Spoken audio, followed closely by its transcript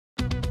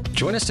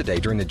Join us today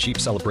during the Jeep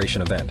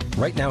Celebration event.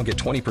 Right now, get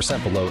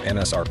 20% below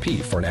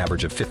MSRP for an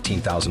average of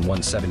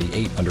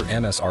 $15,178 under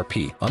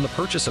MSRP on the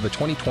purchase of a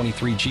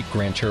 2023 Jeep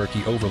Grand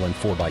Cherokee Overland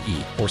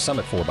 4xE or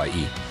Summit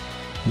 4xE.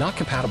 Not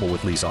compatible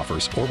with lease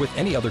offers or with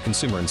any other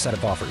consumer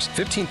incentive offers.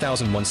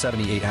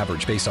 $15,178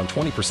 average based on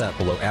 20%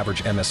 below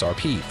average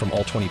MSRP from all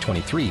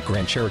 2023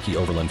 Grand Cherokee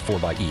Overland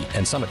 4xE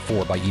and Summit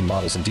 4xE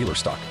models in dealer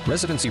stock.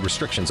 Residency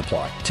restrictions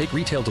apply. Take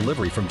retail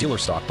delivery from dealer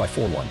stock by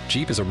 4/1.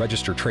 Jeep is a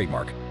registered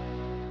trademark.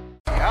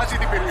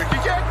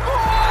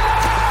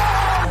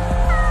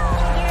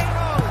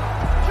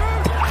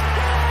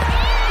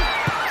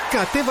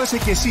 Κατέβασε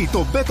και εσύ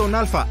το Beton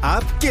Alpha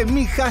app και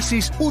μην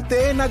χάσεις ούτε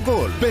ένα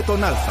γκολ. Beton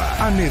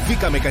Alpha.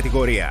 Ανεβήκαμε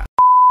κατηγορία.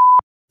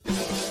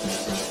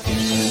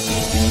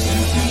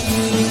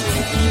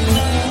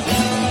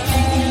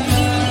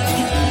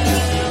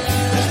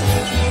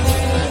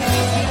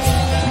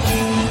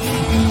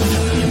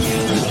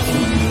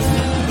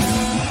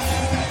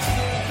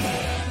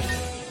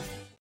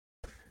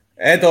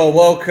 Edo,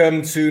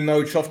 welcome to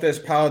No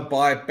Choftes, powered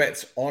by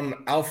Bet on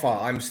Alpha.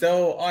 I'm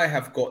Stel. I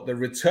have got the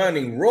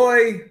returning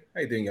Roy.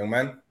 How you doing, young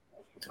man?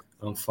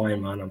 I'm fine,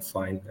 man. I'm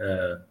fine.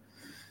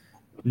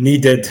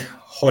 Needed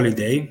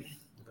holiday,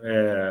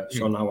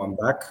 so now I'm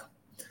back.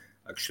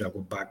 Actually, I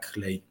got back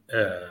late.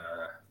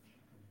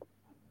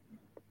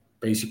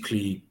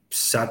 Basically,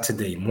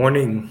 Saturday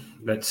morning,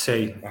 let's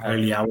say,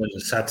 early hours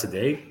of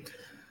Saturday.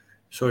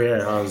 So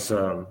yeah, I was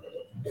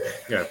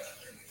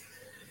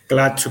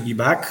glad to be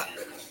back.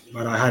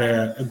 But I had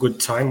a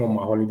good time on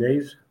my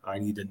holidays. I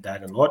needed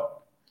that a lot.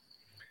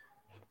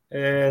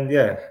 And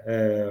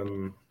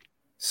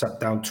sat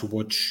down to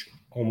watch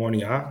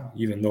Omonia,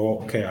 even though,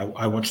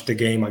 I watched the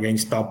game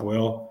against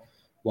Apoel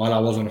while I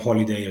was on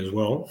holiday as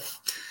well.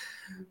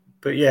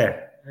 But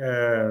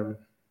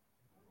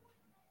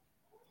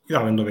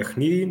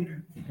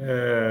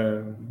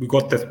we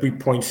got the 3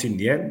 points in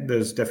the end.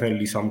 There's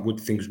definitely some good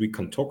things we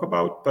can talk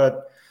about. But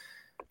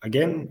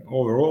again,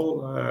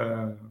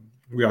 overall,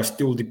 we are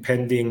still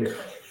depending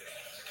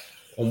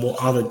on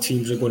what other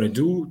teams are going to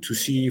do to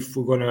see if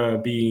we're going to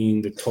be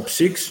in the top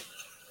 6,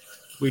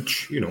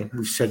 which,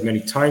 we've said many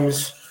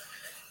times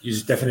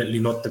is definitely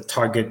not the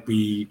target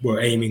we were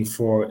aiming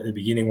for at the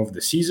beginning of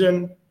the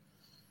season.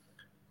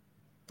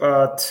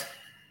 But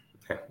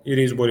it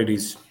is what it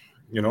is.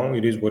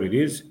 It is what it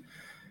is.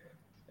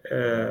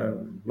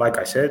 Like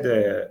I said,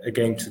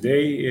 again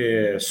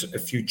today, a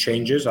few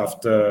changes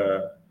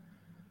after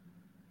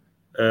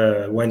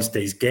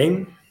Wednesday's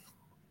game.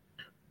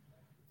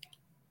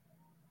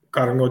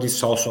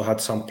 Karnodis also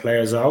had some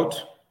players out.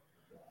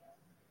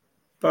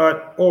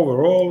 But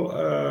overall,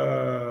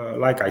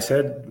 like I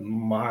said,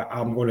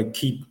 I'm going to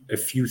keep a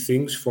few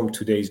things from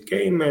today's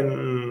game and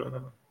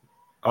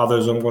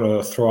others I'm going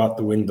to throw out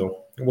the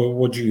window.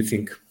 What do you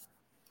think?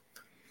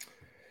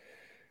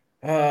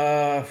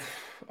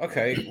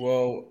 Okay,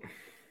 well,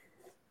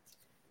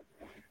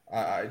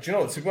 do you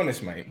know what, to be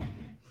honest, mate,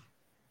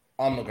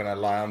 I'm not going to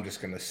lie. I'm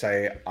just going to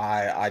say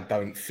I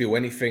don't feel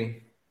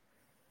anything.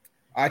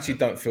 I actually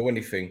don't feel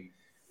anything.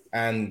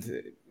 And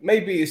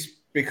maybe it's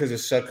because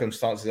of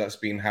circumstances that's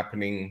been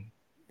happening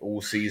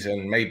all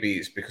season. Maybe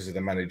it's because of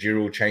the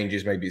managerial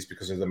changes. Maybe it's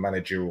because of the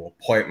managerial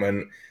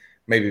appointment.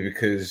 Maybe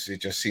because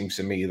it just seems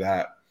to me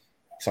that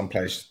some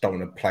players just don't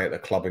want to play at the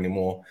club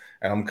anymore.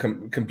 And I'm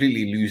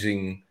completely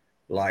losing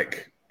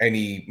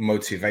any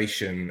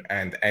motivation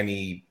and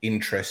any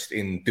interest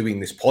in doing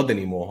this pod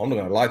anymore. I'm not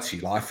going to lie to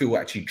you. I feel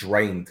actually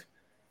drained.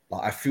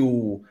 I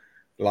feel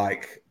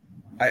like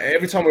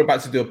every time we're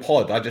about to do a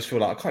pod, I just feel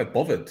like I can't be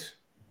bothered.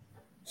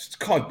 Just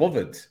can't be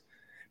bothered.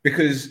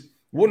 Because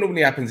what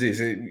normally happens is,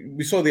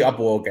 we saw the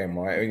Apoel game,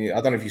 right?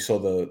 I don't know if you saw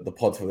the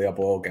pod for the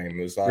Apoel game.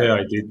 It was yeah,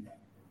 I did.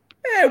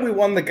 Yeah, we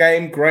won the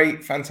game.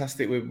 Great.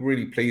 Fantastic. We're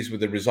really pleased with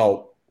the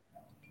result.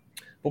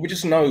 But we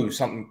just know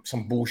some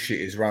bullshit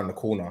is around the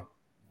corner.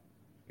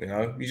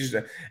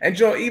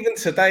 Even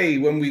today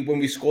when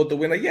we scored the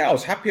winner, I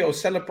was happy, I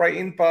was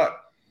celebrating, but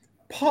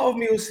part of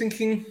me was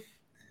thinking,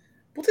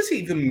 what does it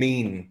even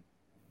mean?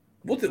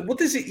 What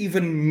does it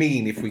even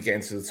mean if we get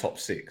into the top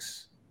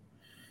 6?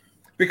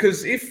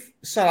 Because if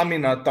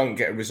Salamina don't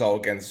get a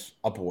result against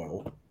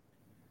Apoel,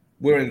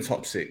 we're in the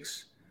top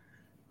 6.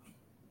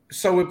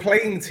 So we're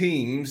playing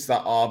teams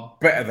that are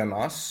better than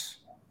us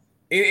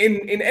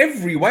in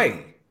every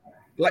way.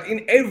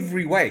 In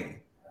every way.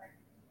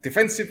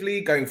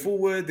 Defensively, going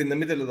forward, in the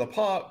middle of the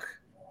park,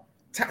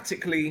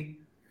 tactically.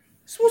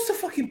 So what's the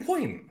fucking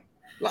point?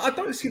 I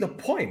don't see the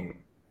point.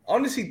 I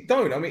honestly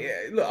don't. I mean,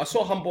 look, I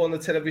saw Humble on the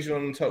television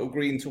on Total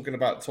Green talking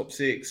about top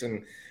 6,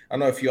 and I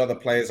know a few other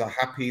players are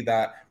happy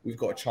that we've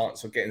got a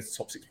chance of getting to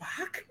top 6. But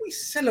how can we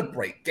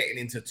celebrate getting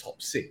into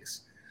top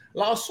 6?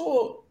 I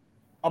saw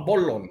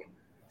Apollon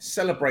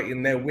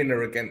celebrating their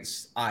winner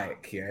against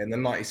AEK in the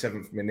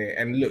 97th minute.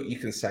 And look, you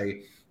can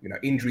say,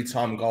 injury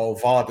time goal,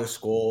 Varda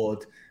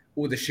scored,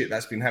 all the shit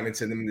that's been happening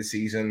to them in the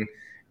season,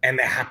 and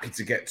they're happy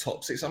to get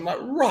top 6. I'm like,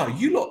 right,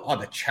 you lot are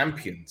the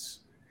champions.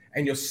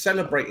 And you're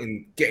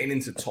celebrating getting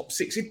into top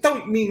 6. It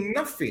don't mean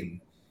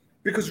nothing.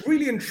 Because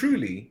really and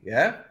truly,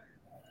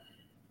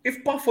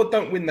 if Buffalo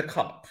don't win the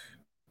cup,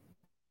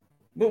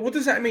 what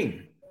does that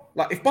mean?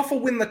 Like, if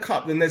Buffalo win the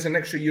cup, then there's an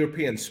extra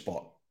European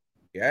spot,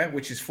 yeah,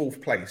 which is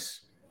 4th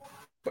place.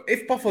 But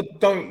if Buffalo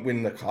don't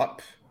win the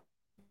cup,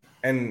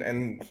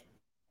 and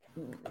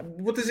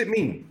what does it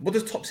mean? What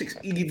does top 6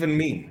 even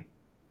mean?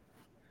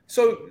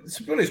 So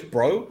to be honest,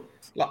 bro,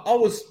 like I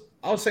was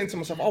saying to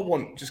myself,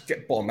 just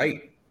get bottom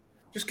 8.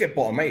 Just get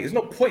bottom 8. There's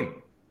no point.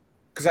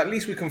 Because at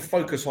least we can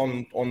focus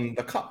on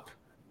the cup.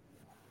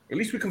 At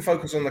least we can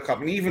focus on the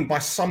cup. And even by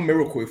some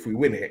miracle, if we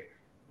win it,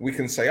 we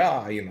can say,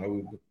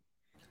 okay,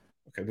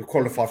 we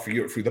qualified for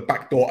Europe through the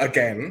back door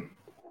again.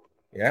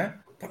 Yeah.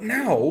 But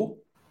now,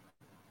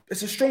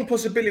 there's a strong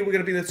possibility we're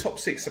going to be the top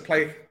 6 to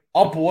play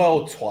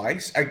Apoel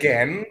twice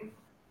again.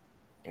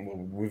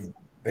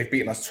 They've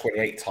beaten us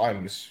 28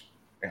 times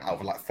out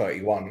of like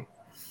 31.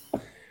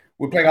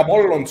 We're playing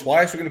Apollon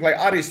twice. We're going to play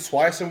Aris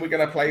twice, and we're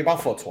going to play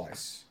Buffalo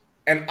twice,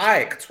 and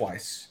AEK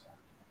twice.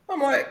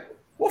 I'm like,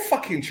 what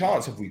fucking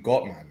chance have we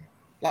got, man?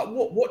 Like,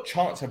 what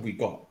chance have we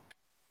got?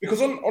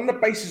 Because on the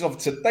basis of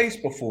today's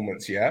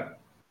performance, yeah,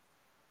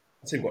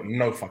 I'd say we've got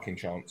no fucking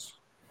chance.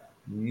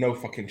 No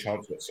fucking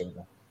chance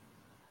whatsoever.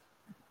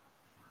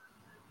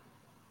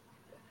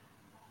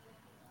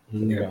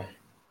 Yeah.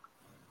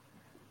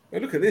 Hey,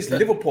 look at this.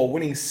 Liverpool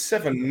winning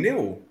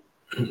 7-0.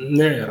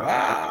 Ναι.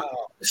 Wow.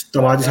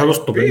 Σταμάτησα το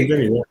στο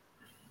 5-0.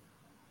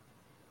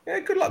 Yeah,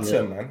 good luck to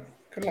him, man.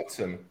 Good luck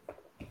to him.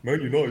 Man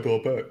United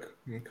are back.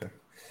 Okay.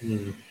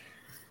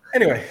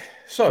 Anyway,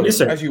 so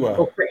Listen, as you were.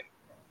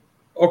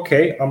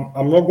 Okay,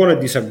 I'm not going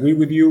to disagree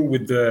with you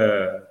with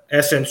the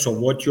essence of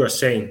what you are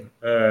saying.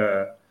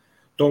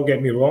 Don't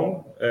get me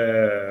wrong.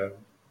 The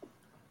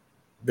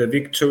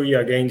victory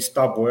against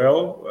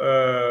Apoel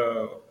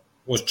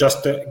was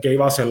just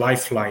gave us a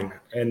lifeline,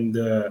 and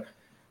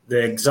the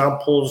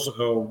examples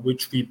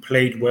which we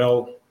played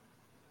well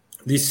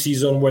this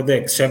season were the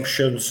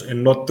exceptions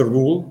and not the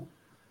rule.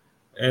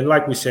 And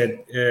like we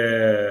said,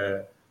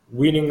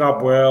 winning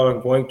Apoel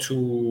and going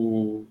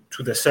to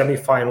the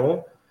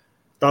semi-final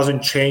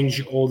doesn't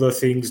change all the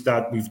things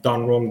that we've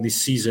done wrong this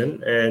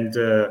season. And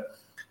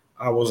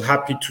I was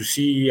happy to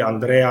see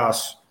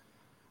Andreas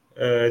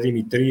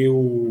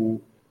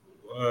Dimitriou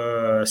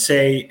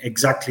say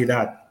exactly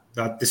that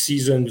the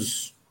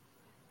seasons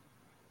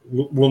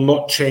will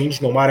not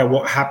change no matter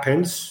what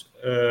happens.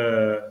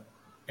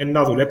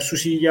 Να δουλέψουν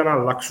για να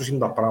αλλάξουν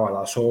τα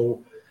πράγματα. So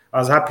I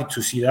was happy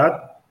to see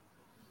that.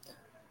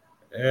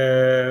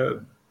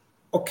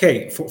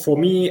 Okay, for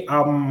me,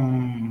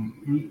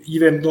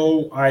 even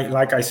though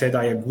like I said,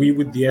 I agree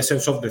with the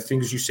essence of the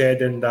things you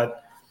said, and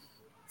that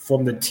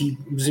from the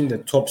teams in the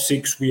top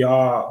 6, we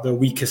are the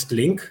weakest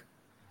link.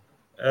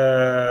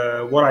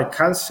 What I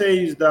can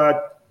say is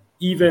that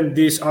even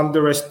this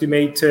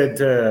underestimated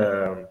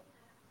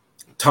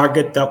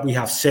target that we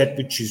have set,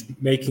 which is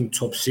making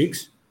top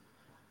 6,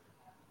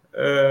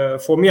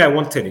 for me, I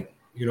wanted it.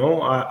 You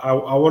know,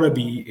 I want to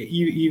be,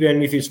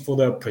 even if it's for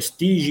the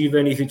prestige,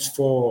 even if it's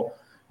for,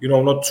 you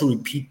know, not to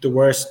repeat the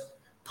worst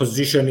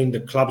position in the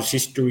club's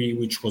history,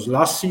 which was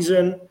last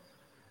season.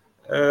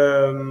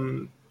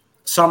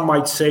 Some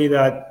might say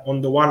that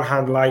on the one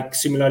hand, like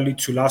similarly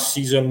to last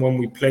season when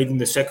we played in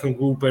the second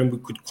group and we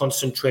could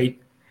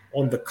concentrate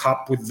on the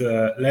cup with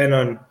the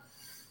Lennon,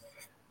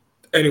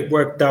 and it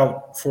worked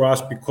out for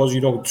us because,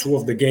 you know, 2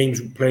 of the games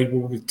we played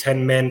were with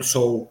 10 men.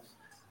 So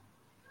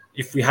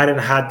if we hadn't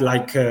had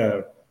like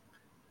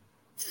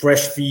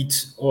fresh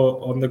feet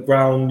on the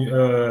ground,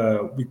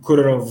 we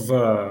couldn't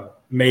have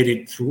made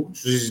it through.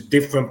 So this is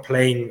different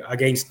playing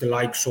against the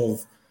likes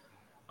of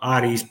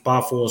Aris,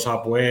 Paphos,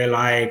 Apoel,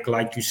 AEK,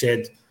 like you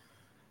said.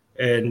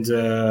 And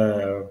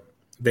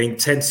the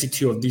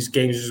intensity of these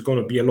games is going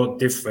to be a lot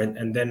different,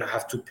 and then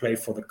have to play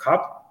for the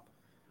cup.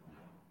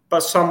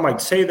 But some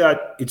might say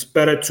that it's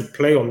better to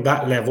play on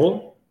that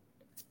level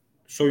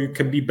so you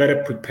can be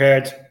better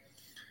prepared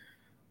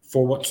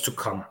for what's to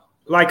come.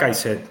 Like I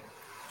said,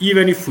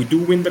 even if we do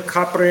win the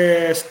cup,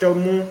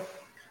 Stelmo,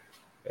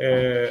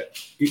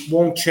 it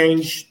won't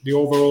change the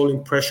overall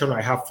impression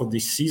I have for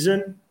this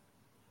season,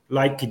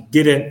 like it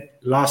didn't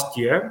last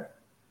year.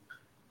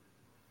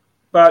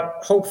 But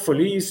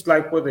hopefully, it's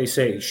like what they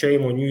say,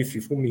 shame on you if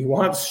you fool me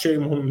once,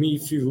 shame on me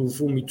if you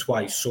fool me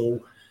twice.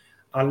 So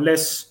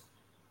unless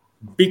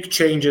big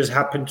changes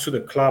happen to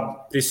the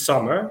club this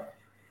summer,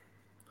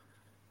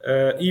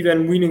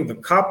 even winning the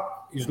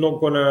cup is not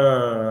going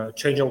to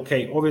change.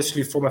 Okay,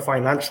 obviously from a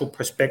financial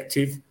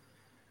perspective,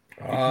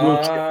 here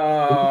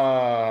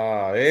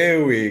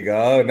we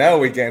go. Now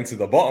we're getting to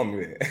the bottom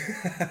of it.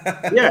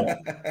 Yeah.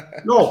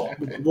 No,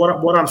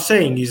 what I'm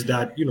saying is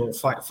that, you know,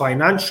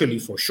 financially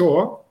for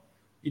sure,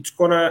 it's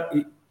gonna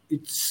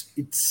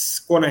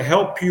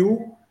help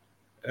you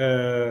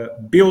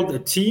build a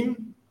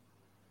team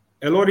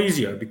a lot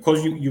easier,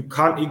 because you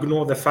can't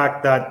ignore the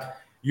fact that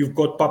you've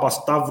got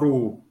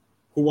Papastavrou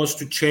who wants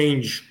to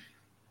change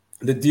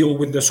the deal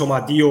with the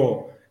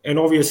Somadio, and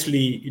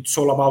obviously it's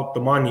all about the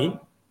money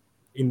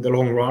in the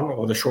long run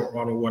or the short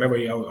run or whatever,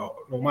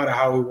 no matter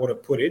how we want to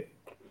put it.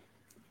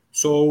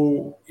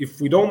 So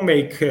if we don't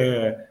make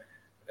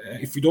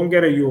if we don't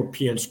get a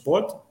European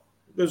spot,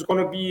 there's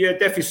going to be a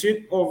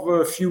deficit of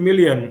a few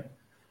million.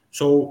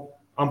 So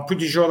I'm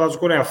pretty sure that's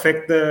going to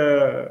affect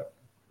the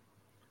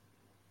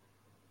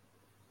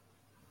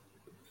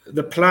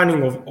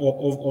planning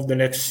of the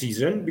next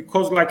season,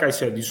 because, like I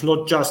said, it's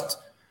not just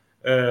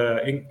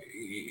in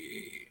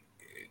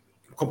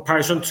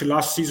comparison to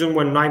last season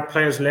when 9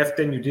 players left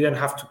and you didn't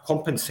have to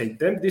compensate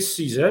them. This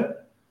season,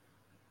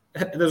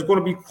 there's going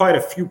to be quite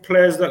a few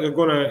players that you're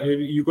going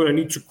to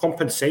need to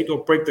compensate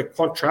or break the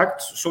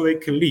contract so they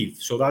can leave.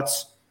 So that's,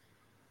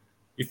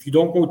 if you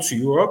don't go to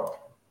Europe,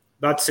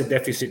 that's a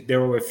deficit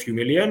there of a few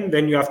million.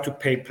 Then you have to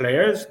pay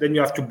players. Then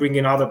you have to bring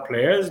in other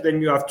players.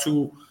 Then you have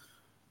to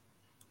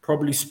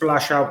probably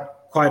splash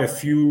out quite a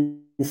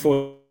few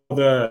for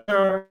the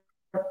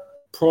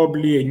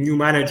probably a new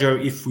manager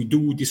if we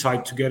do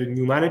decide to get a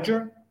new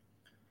manager.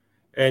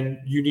 And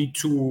you need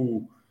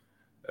to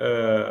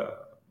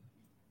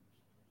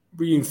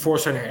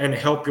reinforce and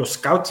help your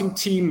scouting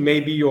team,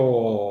 maybe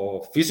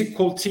your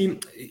physical team.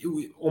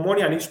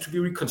 Omonia needs to be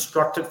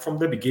reconstructed from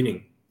the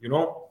beginning, you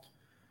know?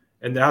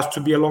 And there has to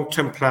be a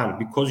long-term plan,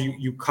 because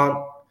you can't...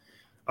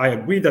 I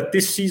agree that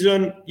this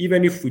season,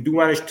 even if we do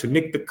manage to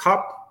nick the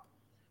cup,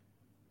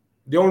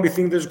 the only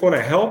thing that's going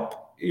to help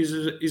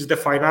is the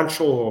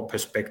financial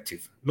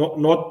perspective,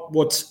 not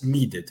what's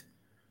needed,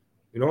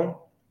 you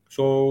know?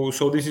 So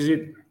this is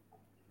it.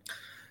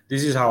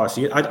 This is how I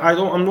see it.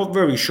 I'm not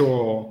very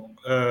sure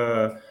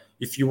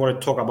if you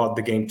want to talk about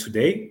the game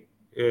today.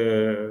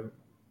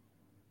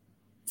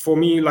 For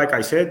me, like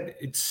I said,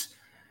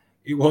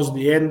 it was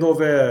the end of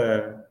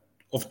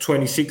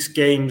 26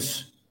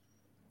 games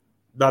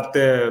that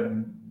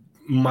the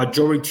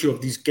majority of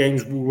these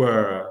games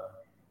were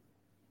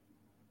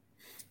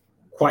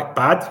quite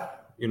bad.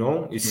 You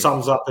know, it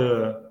sums up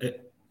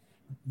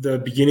the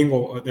beginning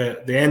of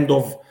the end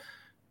of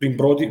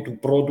του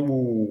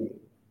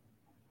πρώτου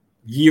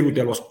γύρου,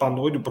 τέλος πάντων,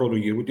 όχι του πρώτου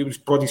γύρου,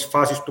 της πρώτης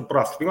φάσης του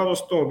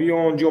πρωταθλήματος, το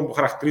οποίο που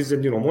χαρακτηρίζει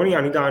την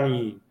Ομόνοια ήταν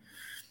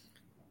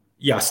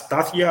η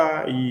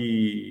αστάθεια,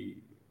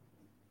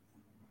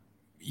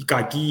 η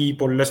κακή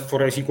πολλές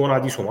φορές εικόνα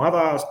της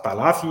ομάδας, τα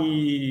λάθη,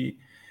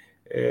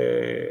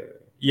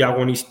 η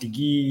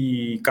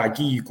αγωνιστική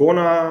κακή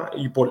εικόνα,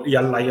 οι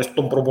αλλαγές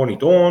των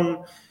προπονητών,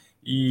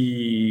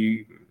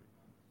 η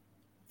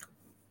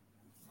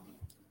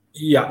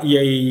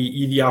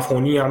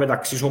διαφωνία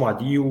μεταξύ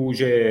σωματείου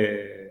και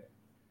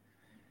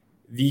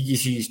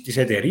διοίκησης της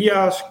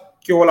εταιρείας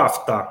και όλα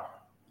αυτά.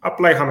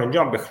 Απλά είχαμε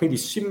ένα παιχνίδι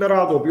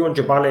σήμερα, το οποίο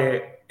και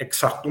πάλι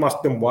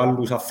εξαρτούμαστε από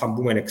άλλους αν θα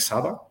μπούμε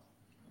εξάδα.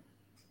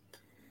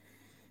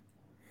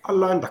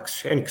 Αλλά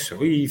εντάξει, δεν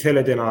ξέρω. Ή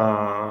θέλετε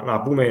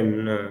να πούμε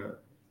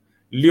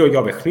λίγο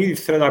για παιχνίδι,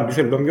 θέλετε να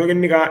μιλήσουμε λίγο πιο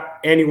γενικά.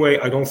 Anyway,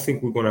 I don't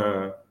think we're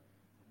gonna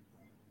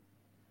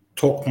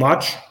talk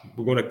much.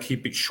 We're gonna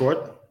keep it short,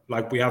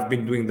 like we have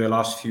been doing the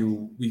last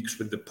few weeks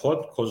with the pod,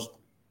 because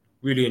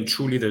really and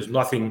truly there's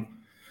nothing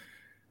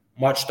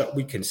much that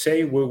we can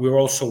say. We're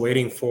also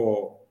waiting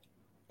for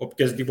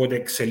οποιασδήποτε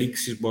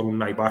εξελίξεις μπορούν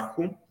να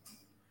υπάρχουν.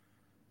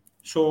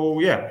 So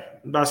yeah,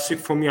 that's it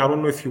for me. I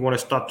don't know if you want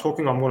to start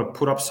talking. I'm going to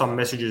put up some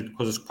messages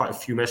because there's quite a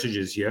few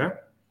messages here.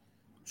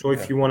 So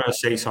if you want to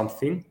say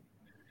something.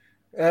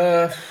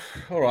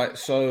 All right.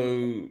 So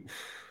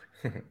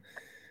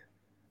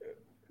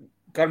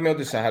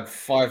Garmiodisa had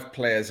 5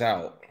 players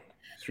out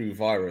through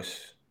virus.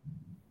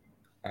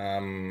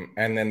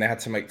 And then they had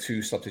to make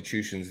 2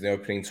 substitutions in the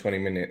opening 20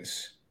 minutes.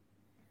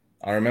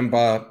 I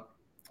remember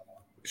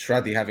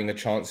Shradi having a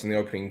chance in the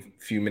opening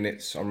few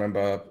minutes. I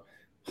remember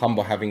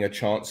Humber having a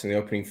chance in the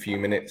opening few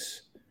minutes.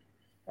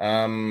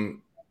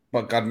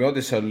 But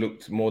Garmiodisa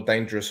looked more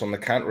dangerous on the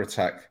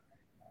counter-attack.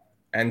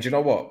 And you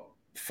know what?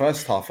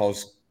 First half, I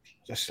was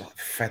just like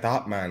fed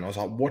up, man. I was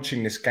like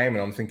watching this game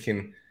and I'm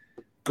thinking,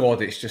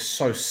 God, it's just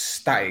so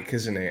static,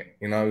 isn't it?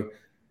 You know,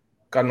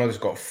 Garmiodisa's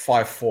got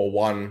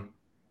 5-4-1.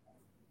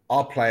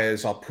 Our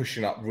players are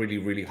pushing up really,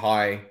 really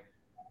high.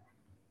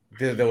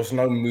 There was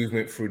no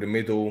movement through the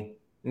middle.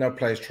 No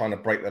players trying to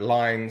break the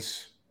lines.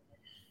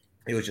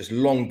 It was just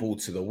long ball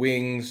to the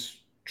wings,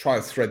 try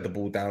to thread the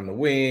ball down the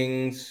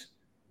wings.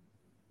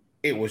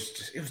 It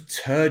was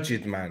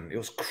turgid, man. It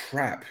was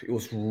crap. It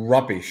was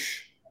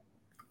rubbish.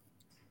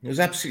 It was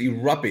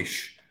absolutely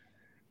rubbish,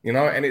 you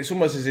know? And it's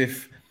almost as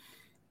if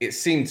it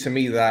seemed to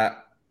me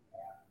that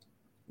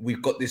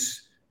we've got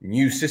this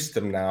new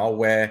system now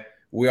where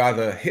we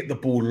either hit the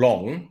ball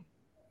long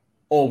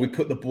or we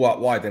put the ball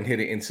out wide and hit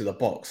it into the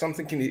box. I'm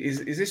thinking,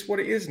 is this what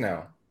it is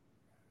now?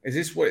 Is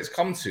this what it's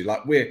come to?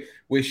 Like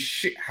we're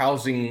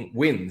shit-housing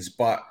wins,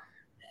 but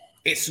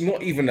it's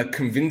not even a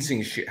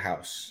convincing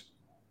shit-house.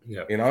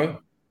 Yeah. You know?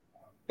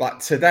 Like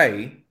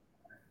today,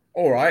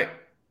 all right,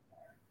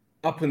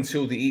 up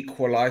until the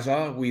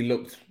equalizer, we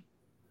looked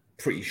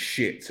pretty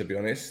shit, to be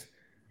honest.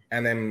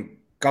 And then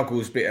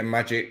Guggles' bit of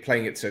magic,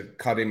 playing it to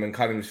Kadim, and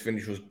Kadim's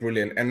finish was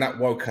brilliant. And that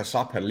woke us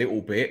up a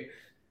little bit.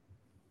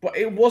 But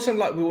it wasn't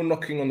like we were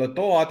knocking on the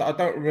door. I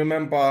don't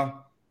remember...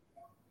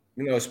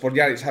 You know,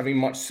 Spodjanic having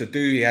much to do.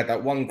 He had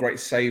that one great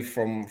save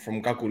from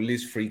Guggle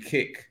Liz free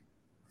kick.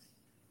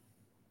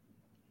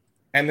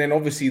 And then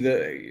obviously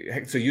the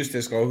Hector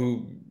Eustace guy,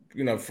 who,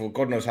 you know, for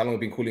God knows how long I've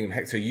been calling him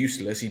Hector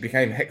Useless, he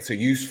became Hector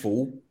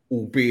Useful,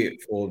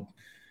 albeit for,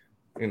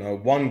 you know,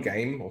 1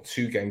 game or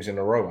 2 games in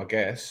a row, I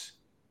guess.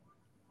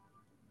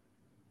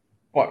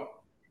 But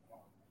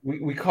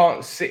we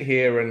can't sit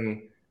here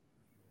and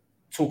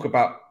talk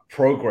about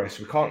progress.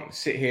 We can't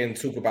sit here and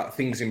talk about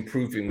things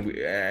improving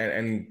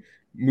and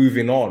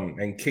moving on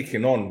and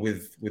kicking on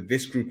with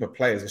this group of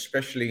players,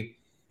 especially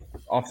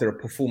after a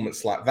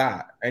performance like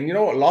that. And you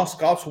know what? Last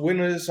gasp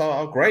winners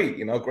are great.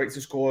 You know, great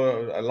to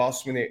score a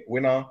last-minute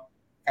winner.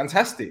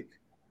 Fantastic.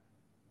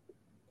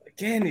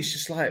 Again, it's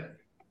just like,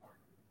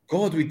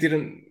 God, we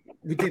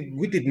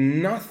did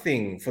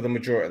nothing for the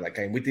majority of that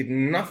game. We did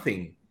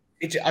nothing.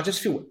 I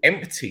just feel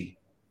empty.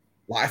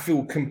 Like, I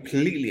feel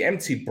completely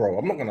empty, bro.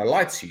 I'm not going to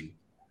lie to you.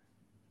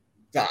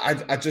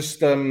 I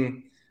just,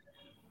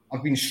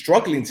 I've been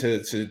struggling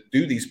to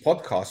do these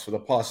podcasts for the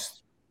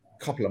past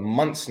couple of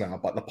months now,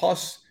 but the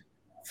past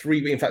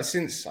 3, in fact,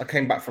 since I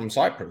came back from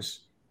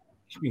Cyprus,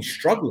 I've been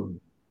struggling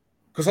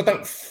because I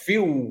don't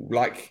feel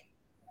like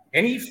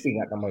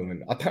anything at the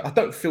moment. I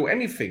don't feel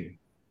anything.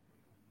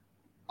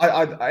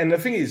 And the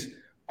thing is,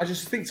 I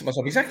just think to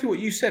myself, exactly what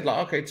you said,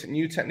 like, okay,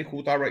 new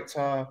technical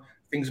director,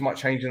 things might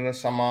change in the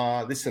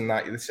summer, this and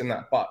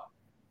that, but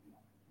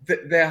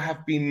there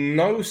have been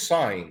no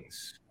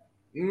signs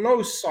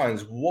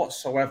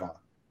whatsoever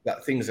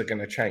that things are going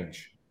to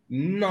change.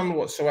 None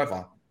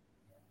whatsoever.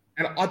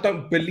 And I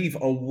don't believe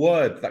a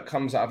word that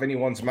comes out of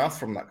anyone's mouth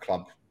from that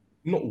club.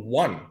 Not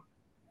one.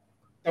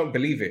 Don't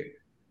believe it.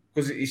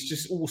 Because it's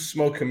just all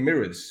smoke and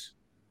mirrors.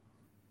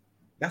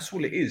 That's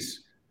all it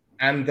is.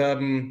 And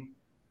I'm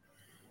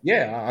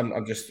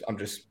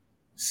just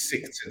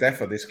sick to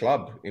death of this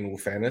club, in all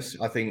fairness.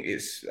 I think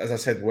it's, as I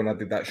said when I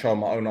did that show on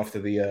my own after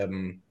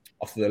the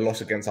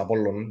loss against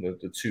Apollon,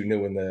 the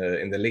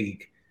 2-0 in the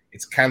league,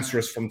 it's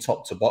cancerous from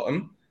top to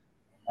bottom.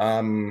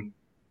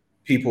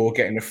 People are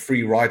getting a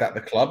free ride at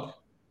the club,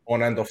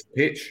 on and off the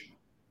pitch.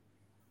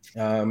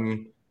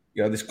 You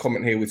know, this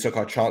comment here, we took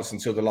our chance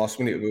until the last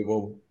minute.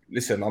 Well,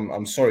 listen,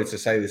 I'm sorry to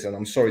say this, and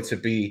I'm sorry to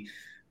be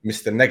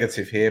Mr.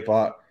 Negative here,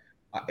 but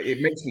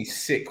it makes me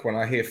sick when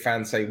I hear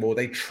fans say, well,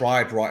 they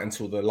tried right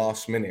until the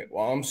last minute.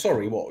 Well, I'm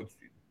sorry, what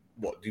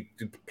do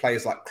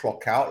players like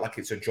clock out like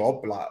it's a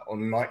job? Like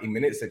on 90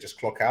 minutes, they just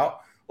clock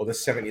out, or the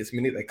 70th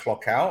minute, they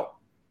clock out?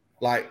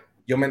 Like,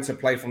 you're meant to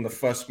play from the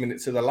first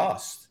minute to the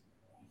last.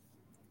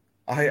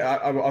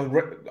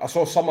 I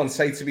saw someone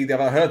say to me the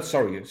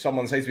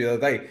other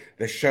day,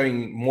 they're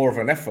showing more of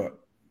an effort.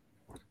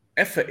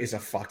 Effort is a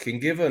fucking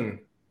given.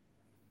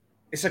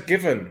 It's a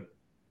given.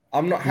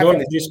 I'm not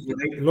having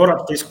not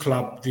at this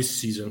club this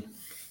season.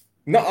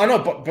 No, I know,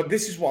 but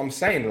this is what I'm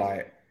saying.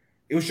 Like,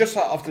 it was just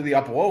like after the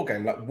Upper World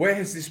game. Like, where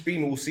has this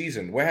been all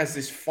season? Where has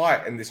this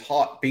fight and this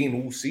heart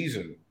been all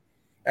season?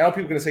 And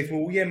people are going to say to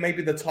me, well, yeah,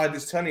 maybe the tide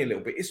is turning a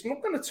little bit. It's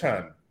not going to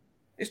turn.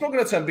 It's not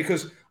going to turn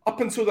because up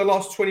until the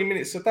last 20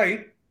 minutes a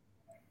day,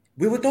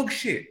 we were dog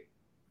shit.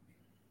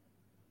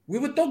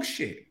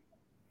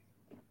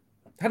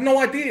 Had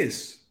no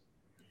ideas.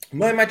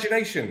 No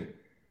imagination.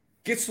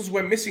 Gitsos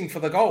went missing for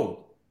the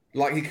goal.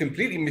 Like, he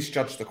completely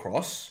misjudged the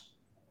cross.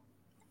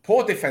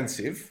 Poor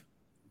defensive.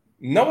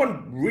 No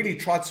one really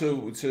tried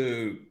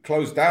to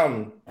close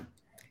down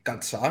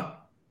Gatsa.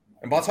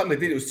 And by the time they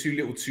did, it was too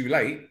little, too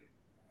late.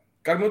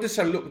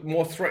 Galimodisa looked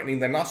more threatening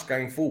than us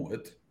going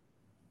forward.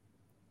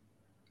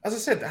 As I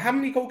said, how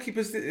many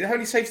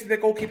saves did their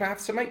goalkeeper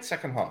have to make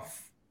second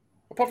half?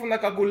 Apart from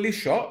that goal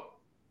shot,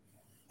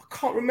 I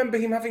can't remember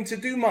him having to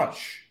do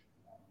much.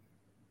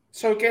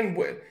 So again,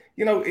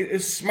 you know,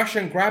 it's smash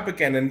and grab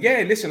again. And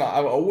yeah, listen,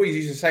 I always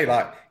used to say,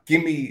 like,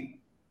 give me,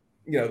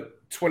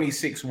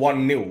 26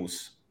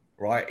 1-0s,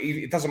 right?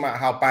 It doesn't matter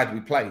how bad we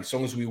play, as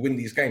long as we win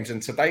these games.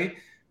 And today,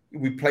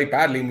 we played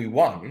badly and we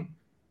won.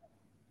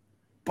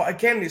 But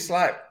again, it's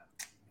like,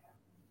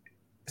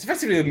 it's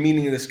effectively a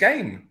meaningless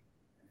game.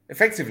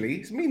 Effectively,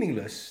 it's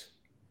meaningless.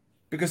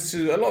 Because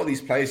to a lot of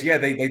these players, yeah,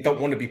 they don't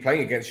want to be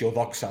playing against your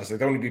Doxas. They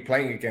don't want to be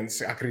playing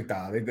against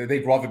Akrita.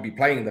 They'd rather be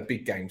playing in the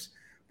big games.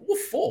 But what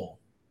for?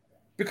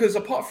 Because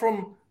apart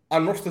from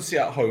Anorthosis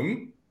at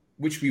home,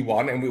 which we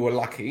won and we were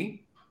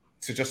lucky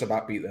to just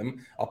about beat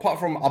them, apart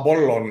from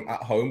Apollon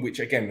at home, which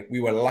again,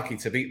 we were lucky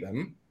to beat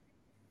them,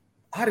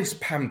 Aris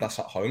pammed us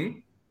at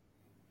home,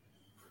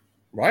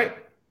 right?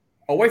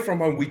 Away from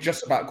home, we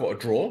just about got a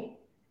draw.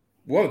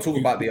 We won't talk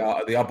about the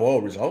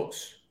Aboil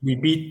results. We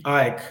beat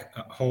AEK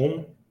at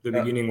home the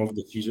beginning of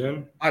the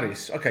season.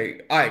 Aris,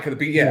 okay. AEK could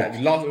be,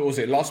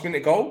 last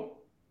minute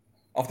goal?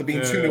 After being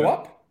 2-0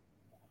 up?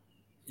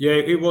 Yeah,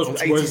 it was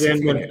towards the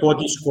end when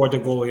Foddy scored the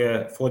goal.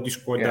 Yeah, Foddy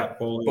scored that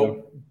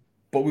goal.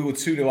 But we were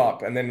 2-0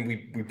 up and then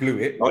we blew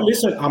it. No,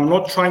 listen, I'm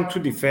not trying to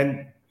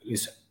defend.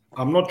 Or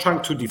I'm not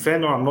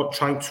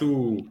trying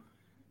to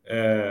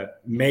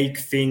make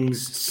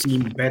things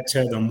seem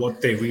better than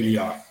what they really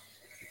are.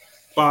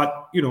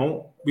 But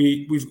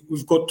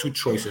we've got two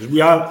choices.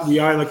 We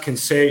either can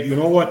say, you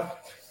know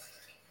what,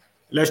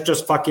 let's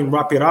just fucking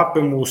wrap it up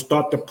and we'll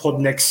start the pod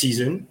next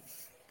season,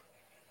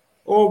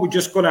 or we're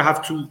just gonna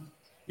have to,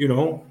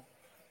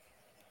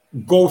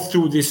 go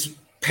through this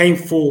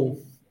painful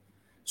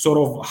sort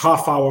of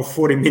half hour,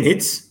 40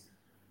 minutes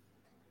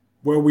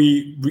where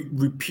we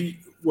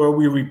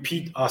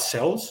repeat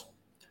ourselves.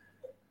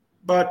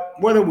 But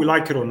whether we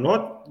like it or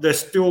not, there's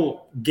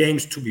still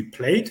games to be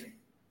played.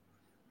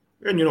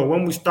 And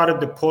when we started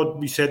the pod,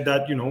 we said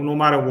that no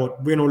matter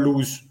what, win or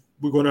lose,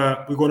 we're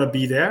gonna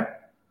be there.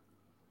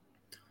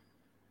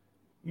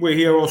 We're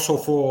here also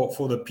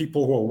for the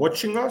people who are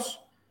watching us,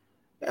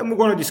 and we're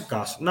gonna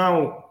discuss.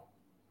 Now,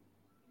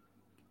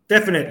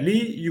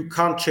 definitely, you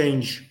can't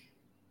change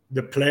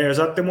the players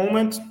at the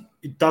moment.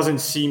 It doesn't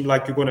seem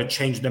like you're gonna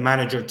change the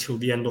manager till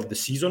the end of the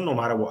season, no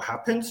matter what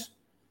happens.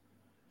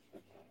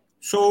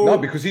 So no,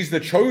 because he's the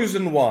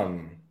chosen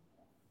one.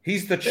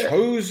 He's the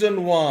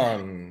chosen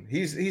one.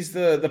 He's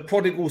the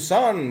prodigal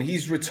son.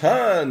 He's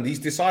returned. He's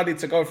decided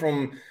to go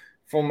from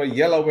a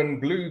yellow and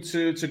blue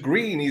to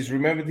green. He's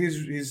remembered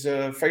his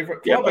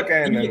favorite club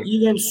again.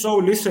 Even so,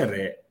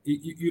 listen,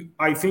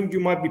 I think you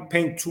might be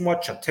paying too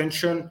much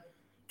attention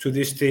to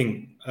this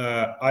thing.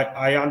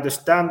 I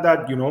understand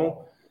that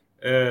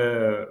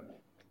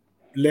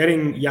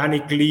letting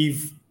Yannick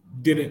leave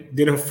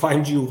didn't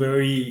find you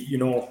very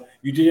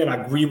you didn't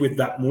agree with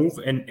that move,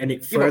 and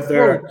it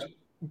further.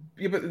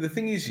 Yeah, but the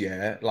thing is,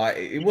 like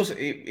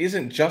it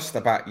isn't just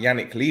about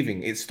Yannick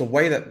leaving. It's the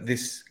way that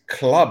this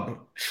club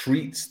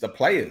treats the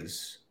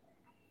players.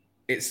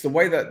 It's the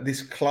way that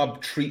this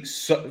club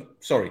treats. The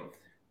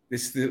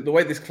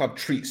way this club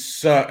treats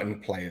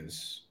certain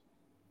players,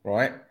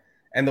 right?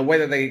 And the way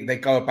that they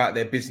go about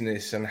their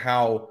business and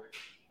how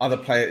other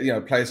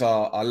players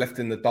are left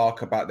in the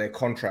dark about their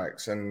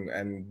contracts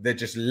and they're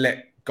just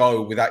let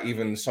go without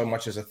even so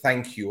much as a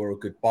thank you or a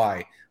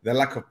goodbye. The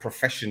lack of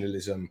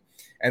professionalism.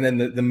 And then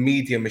the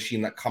media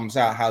machine that comes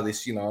out, how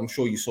this, I'm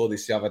sure you saw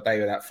this the other day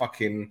with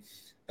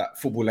that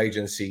football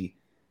agency,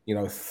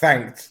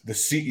 thanked the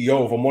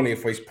CEO of Omonia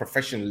for his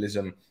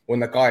professionalism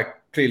when the guy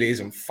clearly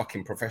isn't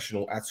fucking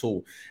professional at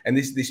all. And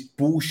this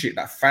bullshit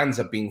that fans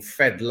are being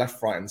fed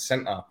left, right, and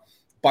center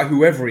by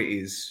whoever it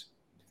is,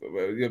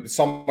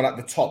 someone at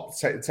the top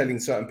telling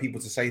certain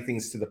people to say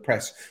things to the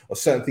press or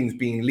certain things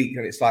being leaked.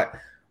 And it's like,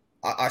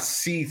 I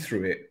see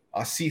through it.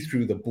 I see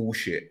through the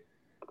bullshit.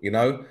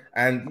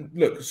 And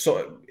look,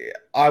 so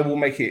I will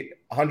make it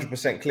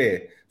 100%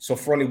 clear.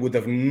 Sofroni would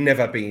have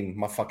never been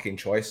my fucking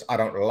choice. I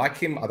don't like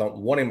him. I don't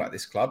want him at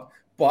this club,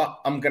 but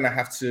I'm going to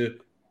have to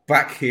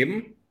back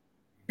him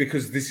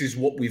because this is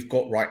what we've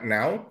got right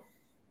now.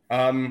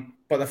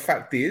 But the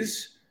fact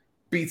is,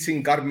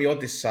 beating Garmi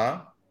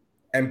Odessa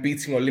and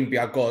beating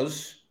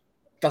Olympiacos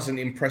doesn't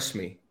impress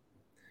me.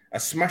 A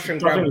smash and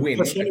grab win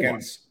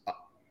against...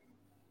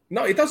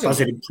 No, it doesn't.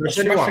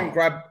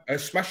 A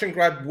smash and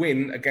grab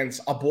win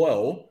against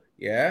Apoel,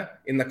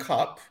 in the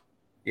cup,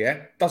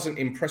 doesn't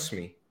impress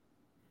me,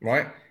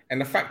 right?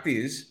 And the fact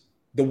is,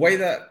 the way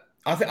that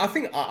I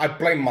think I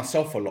blame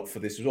myself a lot for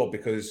this as well,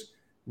 because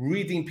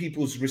reading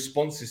people's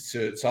responses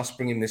to us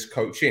bringing this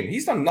coach in,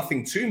 he's done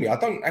nothing to me. I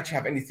don't actually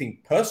have anything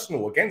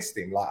personal against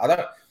him.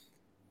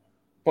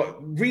 But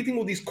reading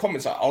all these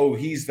comments like, oh,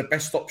 he's the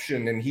best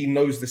option and he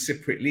knows the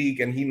Cypriot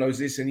League and he knows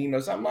this and he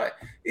knows that. I'm like,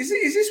 is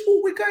this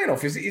what we're going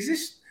off? This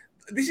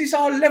is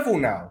our level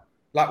now?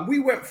 Like, we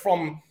went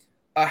from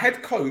a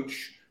head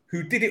coach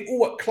who did it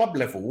all at club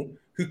level,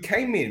 who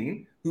came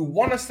in, who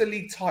won us the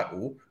league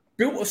title,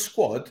 built a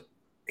squad.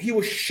 He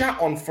was shat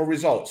on for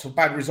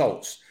bad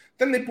results.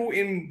 Then they brought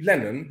in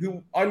Lennon,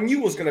 who I knew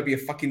was going to be a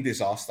fucking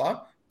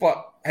disaster.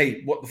 But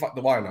hey, what the fuck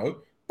do I know?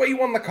 But he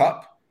won the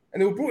cup.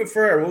 And they were brought in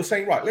Ferreira and we were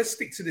saying, right, let's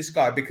stick to this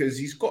guy because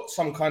he's got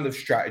some kind of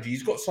strategy.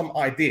 He's got some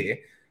idea.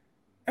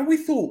 And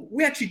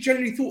we actually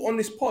generally thought on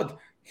this pod,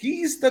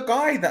 he's the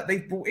guy that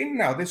they've brought in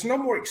now. There's no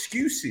more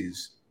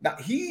excuses that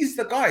he's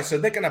the guy. So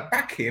they're going to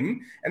back him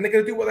and they're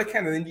going to do what they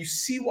can. And then you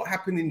see what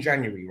happened in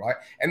January, right?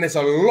 And there's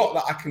a lot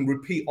that I can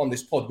repeat on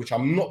this pod, which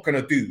I'm not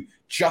going to do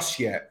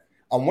just yet.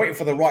 I'm waiting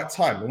for the right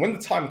time. And when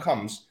the time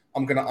comes,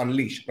 I'm going to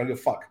unleash. I'm going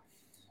to fuck.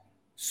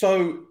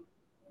 So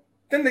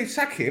then they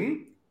sack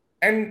him.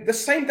 And the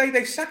same day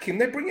they sack him,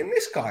 they bring in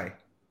this guy.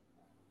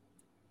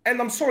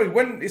 And I'm sorry,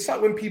 it's like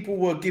when people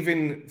were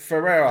giving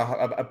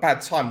Ferreira a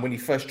bad time when he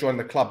first joined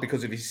the club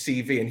because of his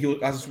CV.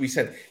 And as we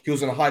said, he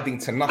was in hiding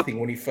to nothing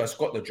when he first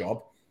got the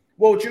job.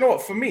 Well, do you know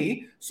what? For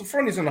me,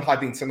 Sofroni's in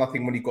hiding to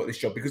nothing when he got this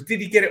job. Because did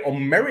he get it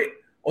on merit?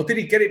 Or did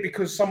he get it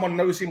because someone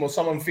knows him or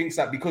someone thinks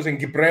that because in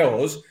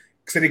Gibreos,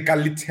 is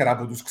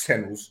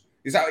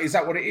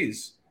that what it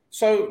is?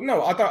 So,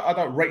 no, I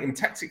don't rate him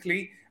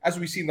tactically. As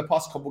we've seen the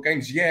past couple of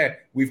games,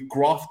 we've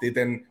grafted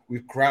and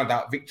we've ground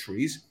out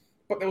victories,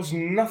 but there was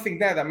nothing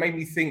there that made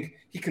me think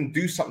he can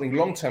do something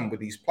long-term with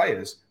these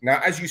players.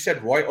 Now, as you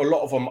said, Roy, a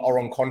lot of them are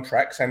on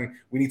contracts and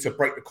we need to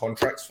break the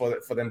contracts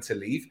for them to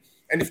leave.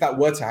 And if that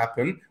were to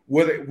happen,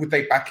 would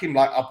they back him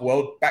like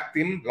Upworld backed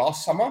him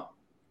last summer?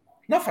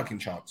 No fucking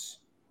chance.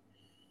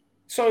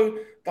 So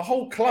the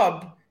whole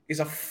club is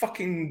a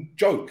fucking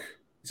joke.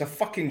 It's a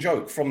fucking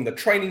joke, from the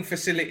training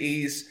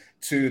facilities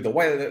to the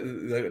way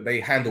that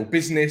they handle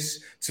business,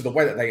 to the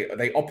way that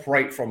they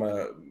operate from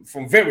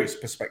various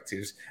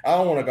perspectives. I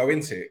don't want to go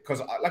into it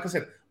because, like I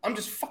said, I'm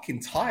just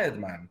fucking tired,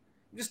 man.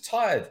 I'm just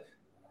tired.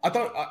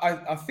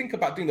 I think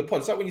about doing the pod.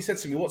 It's like when you said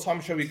to me, what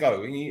time shall we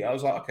go? And I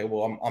was like, okay,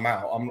 well, I'm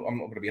out. I'm not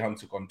going to be home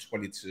till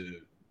 20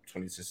 to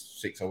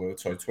 6 or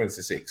sorry, 20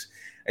 to 6.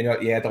 And you're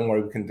like, yeah, don't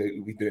worry,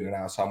 we do it in an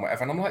hour time,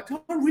 whatever. And I'm like,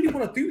 do I really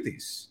want to do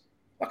this?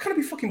 I can't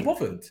be fucking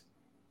bothered.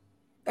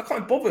 I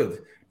can't be bothered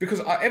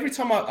because every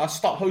time I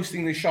start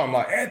hosting this show, I'm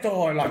like,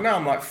 Edo, and like now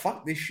I'm like,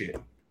 fuck this shit.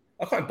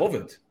 I can't be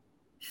bothered.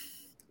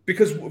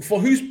 Because for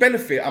whose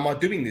benefit am I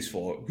doing this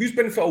for? Whose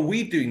benefit are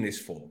we doing this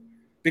for?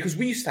 Because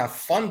we used to have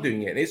fun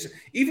doing it. And it's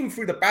even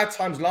through the bad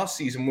times last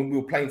season when we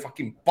were playing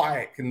fucking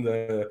Bayek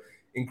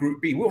in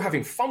Group B, we were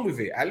having fun with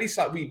it. At least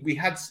like we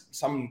had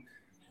something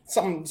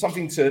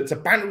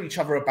to banter each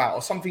other about,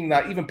 or something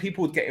that even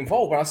people would get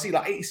involved. When I see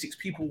like 86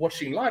 people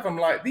watching live, I'm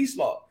like, these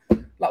lot,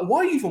 like, why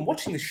are you even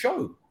watching this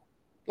show?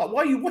 Like,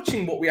 why are you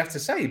watching what we have to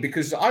say?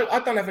 Because I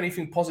don't have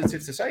anything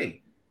positive to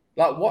say.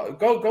 Like, what?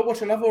 Go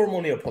watch another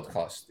Omonia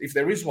podcast if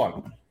there is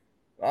one.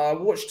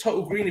 Watch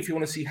Total Green if you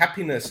want to see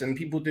happiness and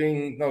people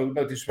doing no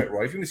disrespect,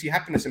 Roy. If you want to see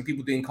happiness and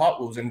people doing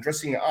cartwheels and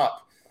dressing it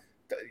up,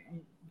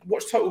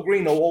 watch Total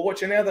Green or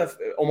watch any other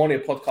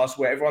Omonia podcast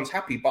where everyone's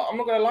happy. But I'm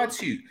not going to lie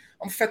to you,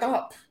 I'm fed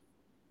up.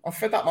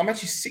 I'm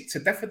actually sick to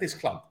death of this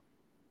club,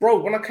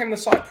 bro. When I came to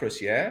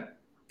Cyprus, yeah,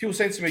 people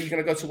saying to me, "You're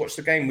going to go to watch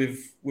the game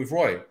with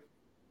Roy."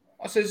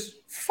 I says,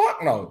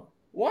 "Fuck no.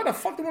 Why the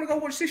fuck do I want to go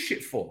watch this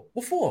shit for?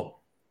 What for?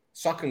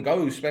 So I can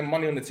go spend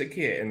money on the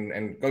ticket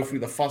and go through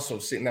the fuss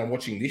of sitting there and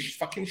watching this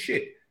fucking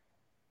shit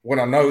when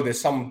I know there's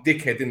some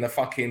dickhead in the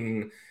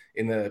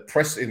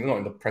press, not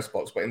in the press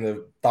box, but in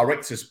the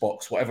director's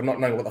box, whatever, not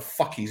knowing what the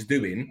fuck he's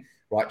doing,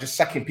 right? Just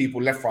sacking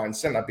people left, right, and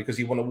center because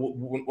he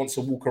wants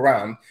to walk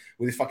around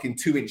with his fucking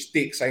 2-inch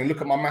dick saying, look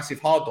at my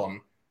massive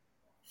hard-on.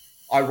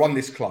 I run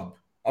this club.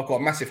 I've got a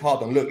massive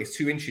hard-on. Look, it's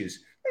 2 inches.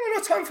 I don't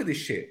have time for this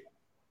shit.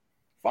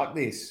 Fuck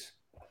this.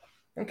 I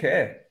don't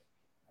care.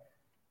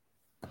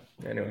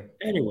 Anyway,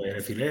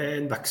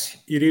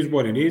 it is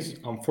what it is.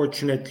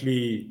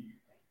 Unfortunately,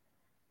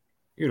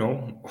 you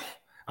know,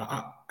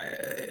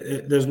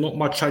 there's not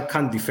much I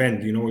can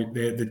defend. You know,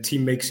 the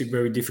team makes it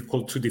very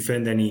difficult to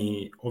defend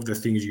any of the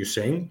things you're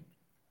saying.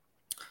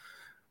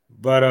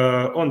 But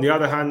on the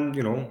other hand,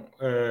 you know,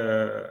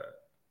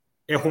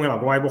 έχουμε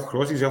ακόμα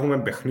υποχρεώσεις, έχουμε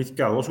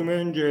παιχνίδια να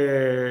δώσουμε και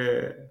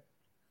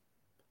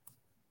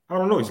I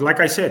don't know, it's like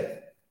I said.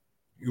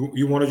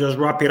 You want to just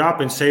wrap it up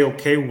and say,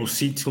 okay, we'll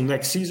see till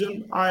next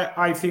season?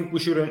 I think we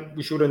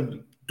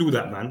shouldn't do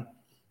that, man.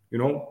 You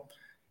know,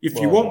 if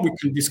you want, we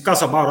can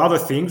discuss about other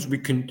things. We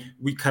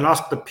can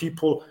ask the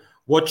people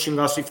watching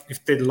us if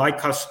they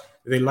like us,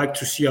 they like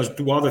to see us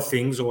do other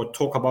things or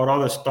talk about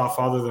other stuff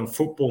other than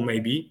football,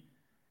 maybe,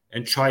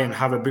 and try and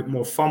have a bit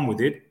more fun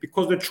with it.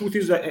 Because the truth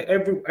is that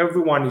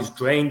everyone is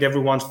drained,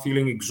 everyone's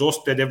feeling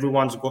exhausted,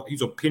 everyone's got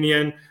his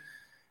opinion.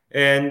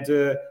 And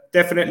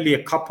definitely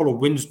a couple of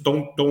wins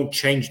don't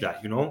change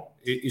that, you know.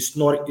 It's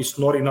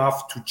not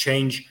enough to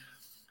change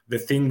the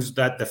things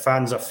that the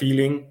fans are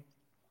feeling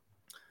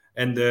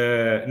and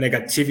the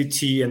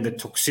negativity and the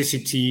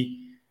toxicity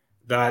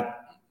that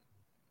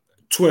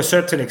to a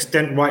certain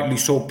extent, rightly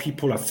so,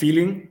 people are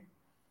feeling.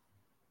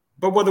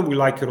 But whether we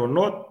like it or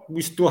not,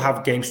 we still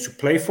have games to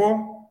play for.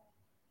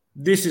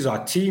 This is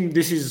our team.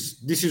 This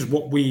is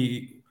what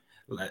we...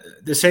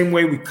 The same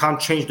way we can't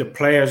change the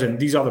players and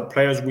these are the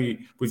players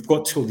we've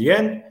got till the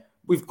end.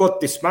 We've got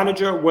this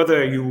manager,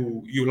 whether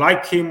you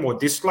like him or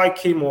dislike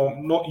him or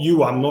not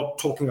you. I'm not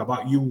talking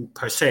about you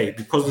per se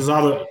because there's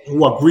others who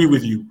agree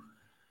with you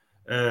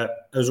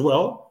as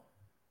well.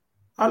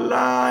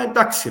 Αλλά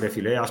εντάξει ρε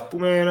φίλε, ας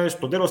πούμε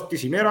στο τέλος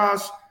της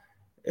ημέρας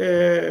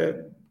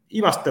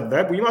είμαστε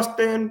εδώ που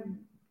είμαστε.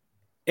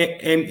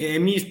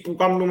 Εμείς που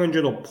κάνουμε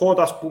και το pod,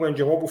 ας πούμε,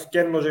 και εγώ που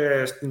φτιάχνω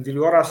στην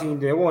τηλεόραση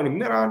την επόμενη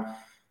μέρα,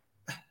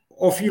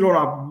 οφείλω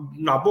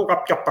να πω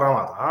κάποια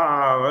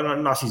πράγματα,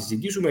 να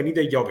συζητήσουμε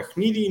είτε για το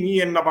παιχνίδι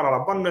είτε να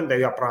επαναλαμβάνουμε τα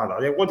ίδια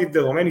πράγματα. Εγώ τη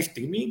δεδομένη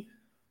στιγμή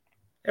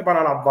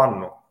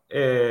επαναλαμβάνω.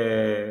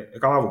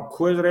 Έκανα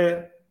βουκούες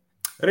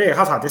ρε,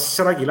 χάσα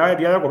 4 κιλά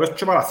επειδή διακοπές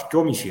και παρά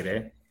 2,5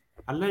 ρε.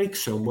 Αλλά δεν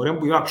ξέρω, μπορεί να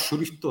είμαι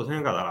αξιολιστός,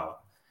 δεν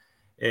καταλάβα.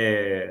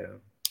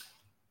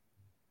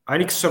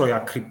 Δεν ξέρω για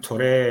κρυπτο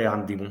ρε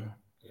Άντι μου.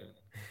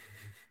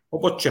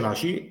 Όπως και να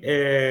έχει.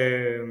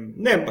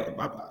 Ναι,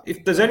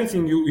 if there's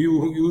anything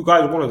you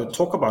guys wanted to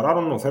talk about, I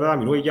don't know, θέλετε να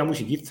μιλώ για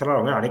μουσική, θέλετε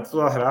να μιλώ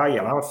ανέκδοτα, θέλετε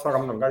για να θα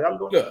κάνουμε κάτι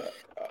άλλο.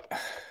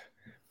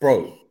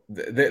 Bro,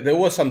 there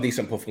were some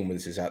decent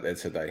performances out there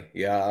today.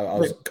 Yeah,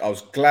 I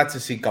was glad to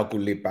see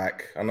Gaguli back.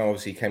 I know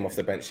obviously he came off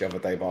the bench the other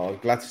day, but I was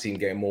glad to see him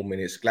getting more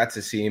minutes. Glad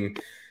to see him.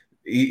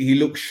 He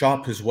looked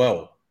sharp as well.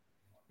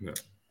 Yeah.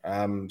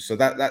 So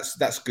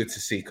that's good to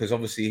see because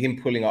obviously him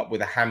pulling up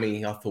with a hammy,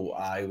 I thought,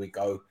 here we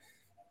go.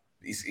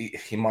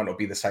 He might not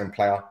be the same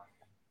player,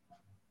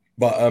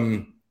 but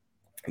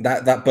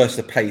that burst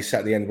of pace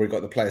at the end where he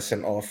got the player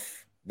sent off,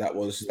 that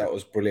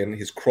was brilliant.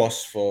 His cross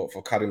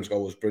for Karim's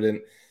goal was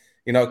brilliant.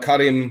 You know,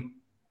 Karim,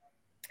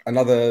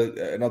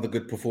 another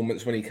good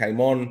performance when he came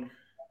on.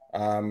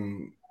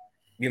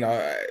 You know,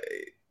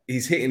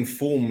 he's hitting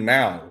form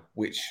now,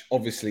 which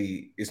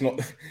obviously is not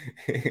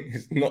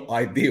is not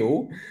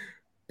ideal.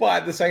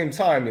 But at the same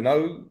time, you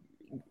know,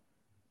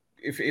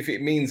 if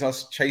it means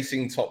us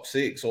chasing top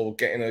 6 or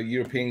getting a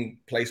European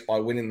place by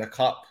winning the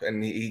cup,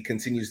 and he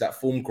continues that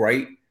form,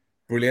 great,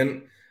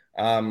 brilliant.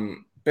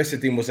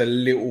 Bessadim was a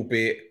little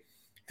bit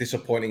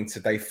disappointing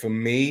today for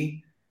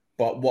me,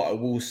 but what I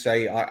will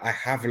say, I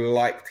have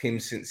liked him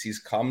since he's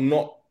come.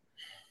 Not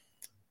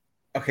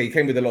okay, he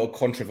came with a lot of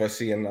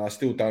controversy, and I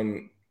still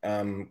don't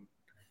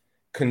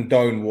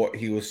condone what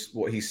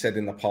he said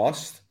in the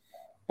past.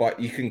 But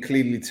you can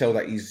clearly tell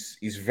that he's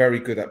very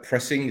good at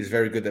pressing. He's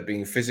very good at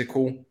being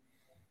physical.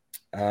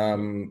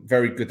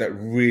 Very good at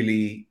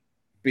really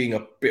being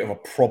a bit of a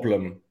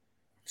problem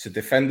to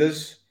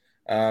defenders.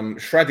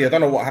 Shradi, I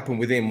don't know what happened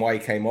with him, why he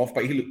came off,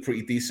 but he looked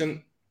pretty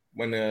decent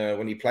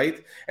when he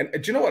played. And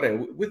do you know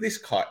what? With this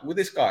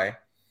guy,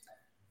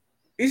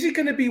 is he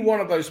going to be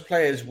one of those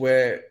players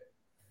where,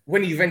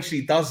 when he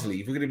eventually does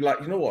leave, we're going to be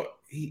like, you know what?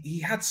 He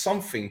had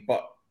something,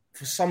 but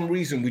for some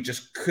reason we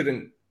just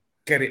couldn't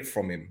get it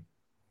from him.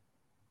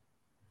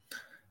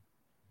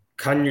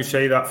 Can you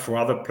say that for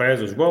other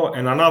players as well?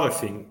 And another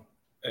thing,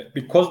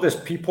 because there's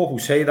people who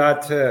say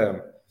that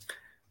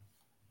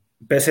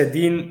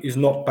Besedin is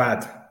not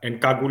bad, and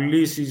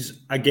Kagoulis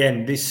is,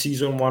 again, this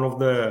season one of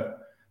the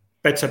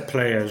better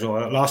players.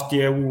 Or last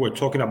year we were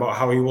talking about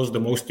how he was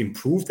the most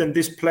improved, and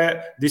this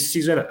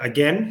season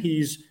again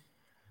he's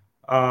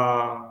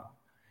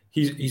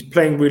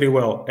playing really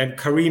well, and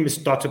Karim has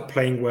started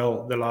playing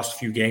well the last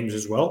few games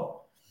as well.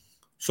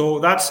 So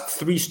that's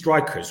 3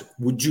 strikers.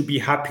 Would you be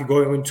happy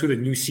going into the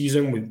new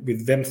season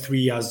with them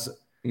 3 as...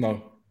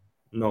 No,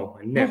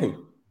 never.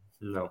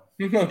 No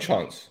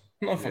chance.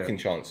 No fucking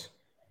chance.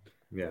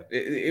 Yeah.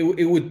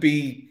 It would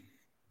be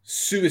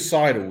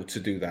suicidal to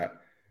do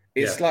that.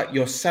 It's like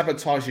you're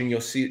sabotaging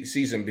your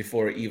season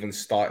before it even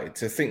started,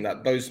 to think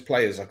that those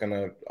players are going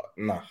to...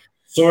 Nah.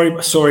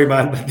 Sorry,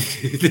 man.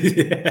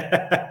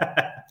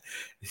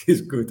 It's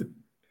good.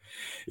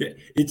 Yeah,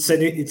 it's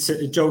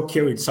a joke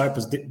here in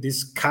Cyprus.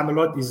 This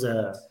Camelot is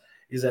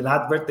an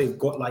advert they've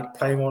got, like,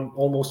 playing on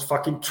almost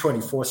fucking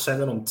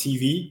 24/7 on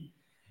TV,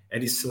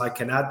 and it's like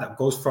an ad that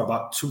goes for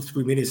about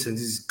 2-3 minutes, and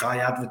this guy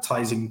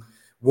advertising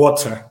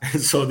water.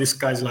 And so this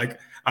guy's like,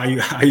 "Are you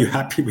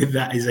happy with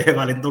that?" He's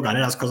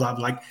because I'm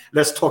like,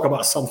 let's talk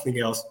about something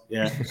else.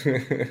 Yeah,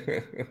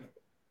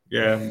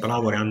 yeah.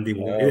 Bravo, Andy.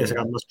 But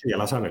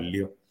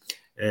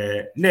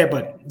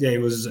yeah,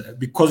 it was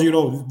because, you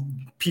know,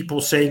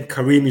 people saying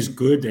Karim is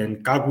good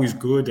and Kagou is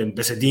good and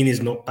Besedin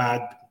is not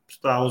bad.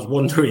 So I was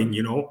wondering,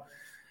 you know.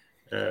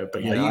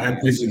 But yeah, I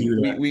agree with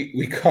you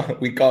that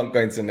we can't go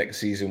into the next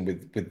season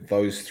with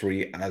those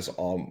 3 as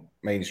our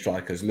main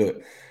strikers.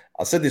 Look,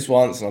 I said this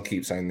once and I'll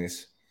keep saying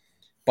this.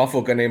 Buff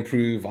are going to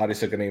improve.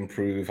 Aris are going to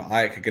improve.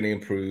 Ayak are going to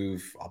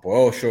improve.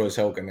 Aboel sure as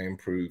hell going to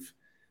improve.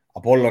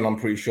 Apollon, I'm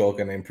pretty sure, are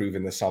going to improve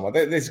in the summer.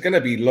 There's going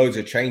to be loads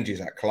of changes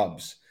at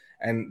clubs.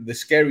 And the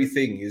scary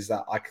thing is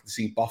that I can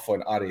see Buffo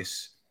and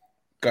Aris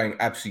going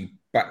absolutely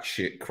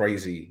batshit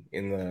crazy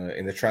in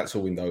the transfer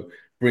window,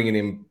 bringing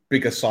in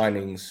bigger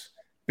signings,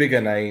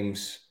 bigger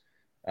names,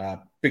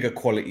 bigger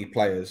quality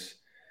players.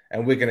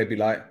 And we're going to be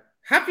like,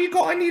 have you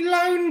got any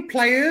loan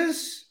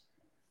players?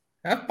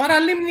 Have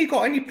Baralimni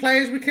got any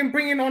players we can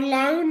bring in on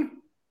loan?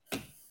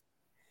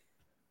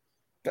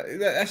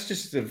 That's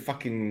just the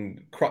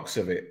fucking crux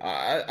of it.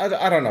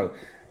 I don't know.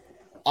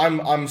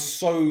 I'm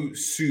so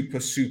super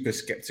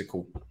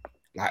skeptical,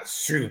 like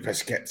super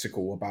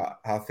skeptical about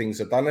how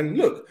things are done. And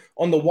look,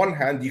 on the one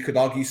hand, you could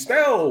argue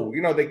still,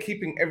 you know, they're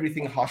keeping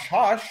everything hush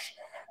hush,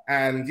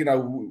 and you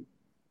know,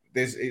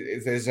 there's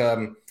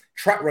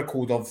track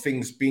record of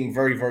things being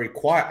very, very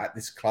quiet at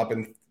this club,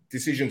 and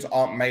decisions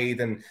aren't made,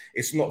 and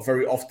it's not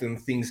very often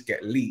things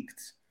get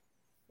leaked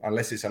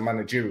unless it's a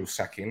managerial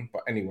sacking.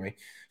 But anyway,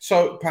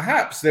 so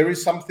perhaps there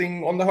is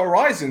something on the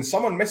horizon.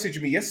 Someone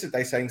messaged me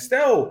yesterday saying,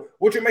 Stel,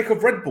 what do you make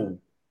of Red Bull?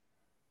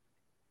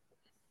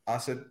 I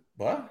said,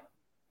 what?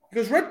 He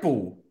goes, Red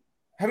Bull.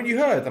 Haven't you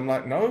heard? I'm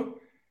like, no.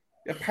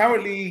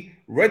 Apparently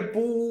Red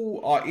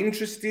Bull are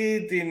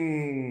interested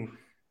in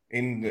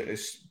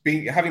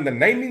having the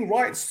naming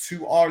rights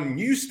to our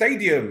new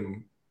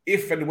stadium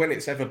if and when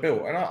it's ever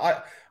built. And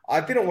I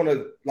didn't want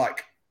to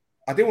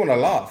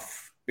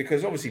laugh,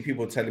 because obviously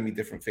people are telling me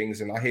different things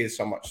and I hear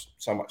so much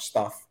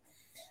stuff.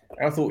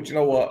 And I thought, you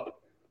know what?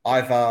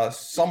 Either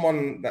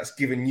someone that's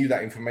given you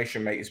that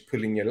information, mate, is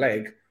pulling your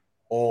leg,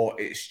 or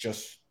it's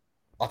just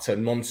utter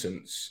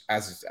nonsense,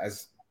 as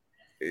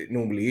it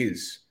normally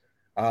is.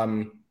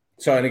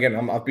 So, and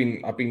again, I've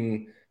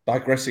been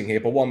digressing here,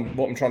 but what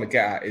I'm trying to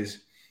get at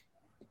is,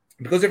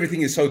 because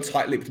everything is so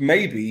tight-lipped,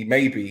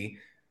 maybe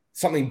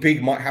something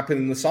big might happen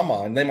in the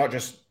summer, and they might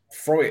just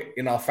throw it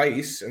in our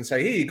face and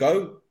say, here you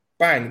go,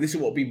 bang, this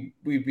is what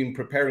we've been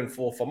preparing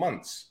for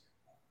months.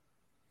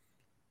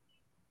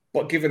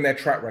 But given their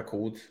track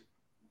record,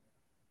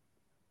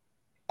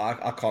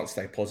 I can't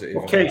stay positive.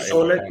 Okay,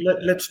 so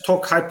let's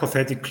talk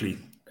hypothetically.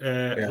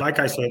 Like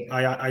I said,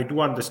 I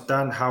do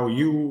understand how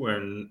you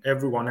and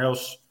everyone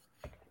else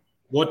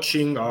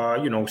watching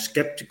are,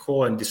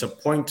 skeptical and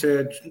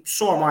disappointed.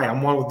 So am I.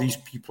 I'm one of these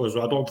people as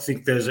well. I don't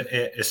think there's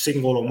a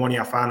single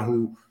Omonia fan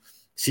who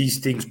sees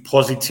things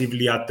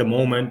positively at the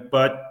moment.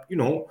 But,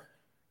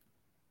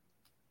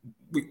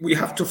 we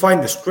have to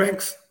find the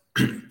strength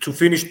to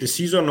finish the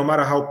season, no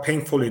matter how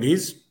painful it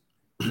is.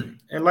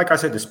 And like I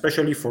said,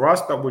 especially for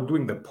us that we're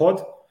doing the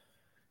pod,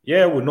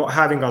 yeah, we're not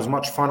having as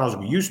much fun as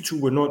we used to.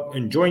 We're not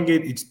enjoying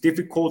it. It's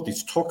difficult.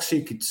 It's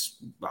toxic.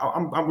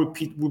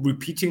 We're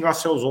repeating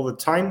ourselves all the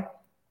time.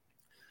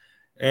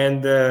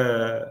 And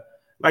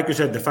like you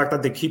said, the fact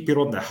that they keep it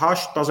on the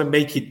hush doesn't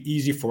make it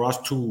easy for us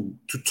to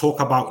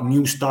talk about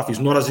new stuff. It's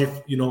not as if,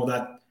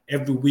 that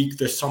every week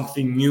there's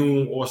something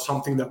new or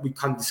something that we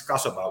can't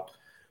discuss about.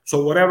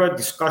 So whatever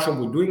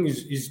discussion we're doing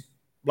is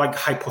like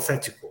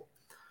hypothetical.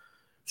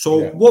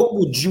 So what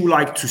would you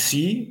like to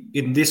see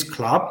in this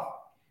club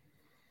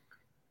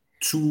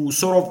to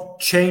sort of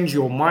change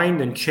your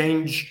mind and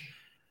change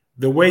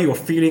the way you're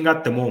feeling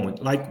at the moment?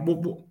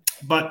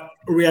 But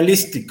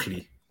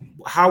realistically,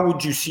 how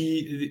would you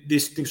see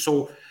this thing?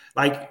 So,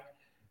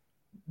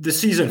 the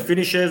season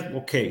finishes,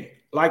 okay.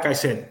 Like I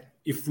said,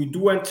 if we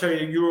do enter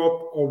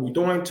Europe or we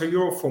don't enter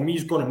Europe, for me,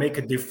 it's going to make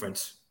a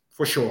difference,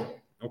 for sure,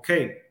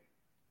 okay,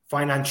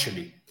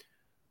 financially.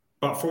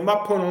 But from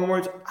that point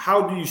onwards,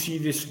 how do you see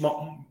this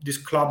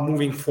club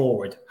moving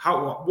forward?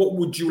 What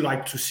would you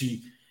like to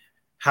see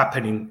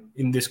happening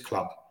in this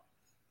club?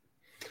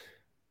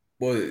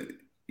 Well,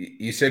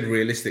 you said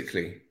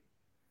realistically,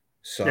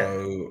 so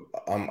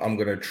yeah. I'm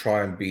going to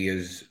try and be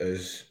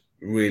as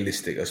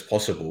realistic as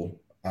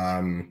possible.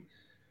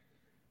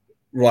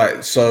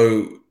 Right,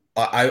 so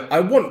I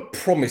want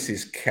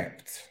promises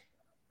kept.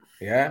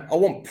 Yeah, I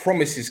want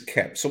promises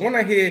kept. So when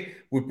I hear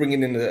we're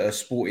bringing in a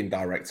sporting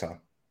director,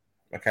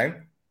 okay,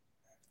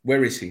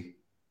 where is he?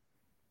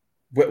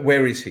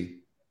 Where is he?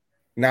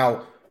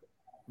 Now,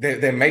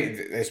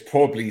 there's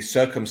probably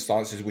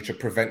circumstances which are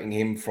preventing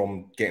him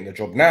from getting a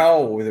job now,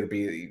 or whether it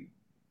be at the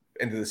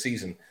end of the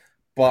season.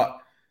 But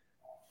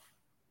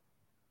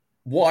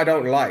what I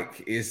don't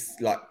like is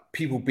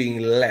people being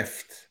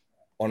left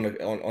on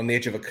the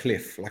edge of a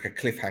cliff, like a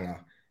cliffhanger.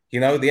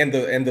 The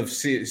end of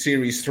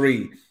series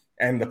 3,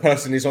 and the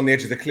person is on the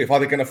edge of the cliff. Are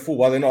they going to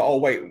fall? Are they not? Oh,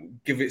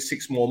 wait, give it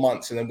 6 more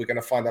months, and then we're going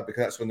to find out,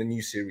 because that's when the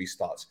new series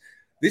starts.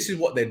 This is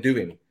what they're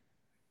doing.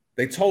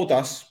 They told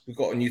us we've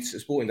got a new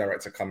sporting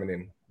director coming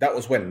in. That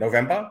was when?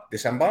 November?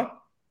 December?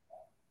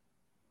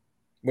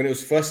 When it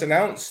was first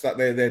announced that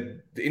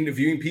they're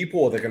interviewing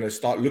people, or they're going to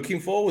start looking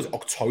for, was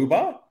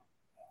October?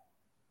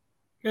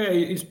 Yeah,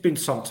 it's been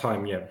some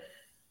time, yeah.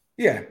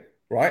 Yeah,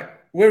 right.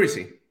 Where is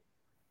he?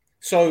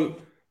 So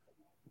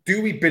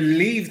do we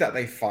believe that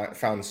they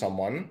found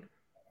someone,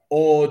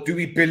 or do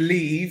we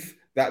believe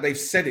that they've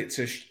said it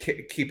to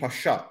keep us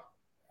shut?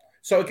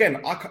 So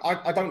again,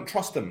 I don't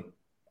trust them.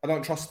 I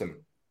don't trust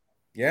them.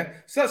 Yeah.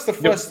 So that's the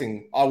first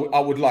thing I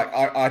would like,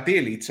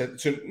 ideally,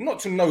 to not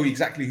to know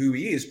exactly who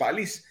he is, but at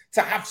least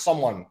to have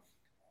someone.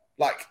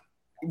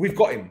 We've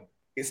got him.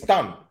 It's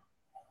done.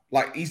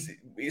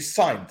 It's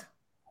signed.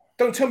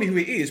 Don't tell me who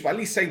it is, but at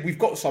least say we've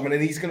got someone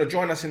and he's going to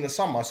join us in the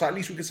summer. So at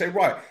least we can say,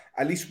 right,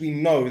 at least we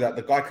know that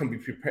the guy can be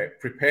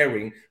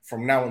preparing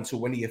from now until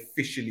when he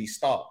officially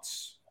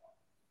starts.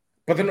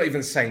 But they're not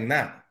even saying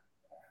that.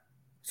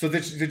 So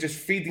they're just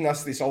feeding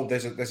us this,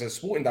 there's a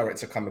sporting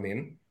director coming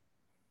in.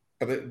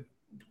 But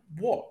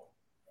what?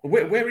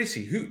 Where is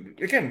he? Who?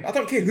 Again, I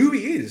don't care who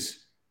he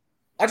is.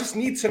 I just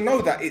need to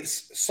know that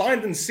it's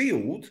signed and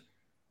sealed,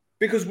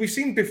 because we've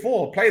seen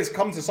before players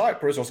come to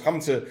Cyprus or come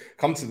to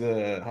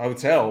the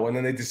hotel, and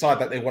then they decide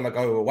that they want to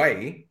go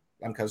away.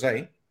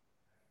 Lamkose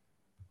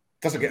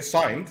doesn't get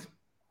signed.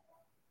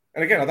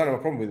 And again, I don't have a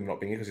problem with him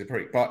not being here because he's a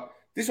prick, but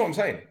this is what I'm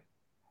saying.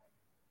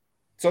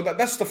 So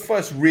that's the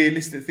first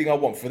realistic thing I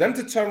want, for them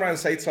to turn around and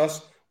say to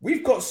us,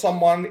 we've got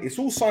someone, it's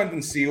all signed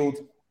and sealed.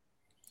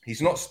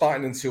 He's not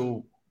starting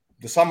until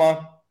the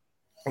summer,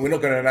 and we're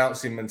not going to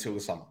announce him until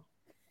the summer.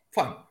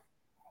 Fine.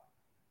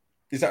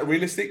 Is that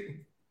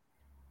realistic?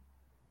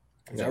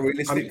 Is that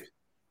realistic?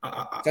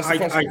 I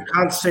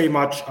can't say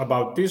much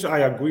about this. I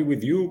agree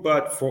with you,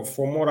 but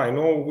from what I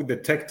know, with the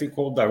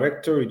technical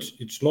director,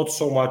 it's not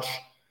so much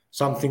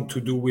something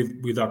to do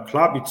with our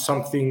club. It's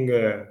something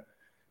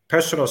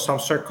personal, some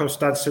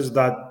circumstances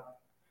that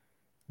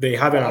they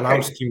haven't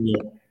announced him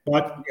yet.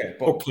 But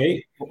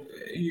okay,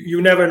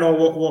 you never know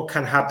what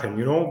can happen,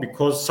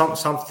 because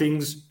some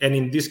things, and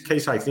in this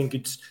case, I think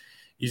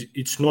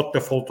it's not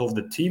the fault of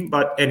the team.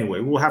 But anyway,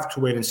 we'll have to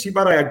wait and see.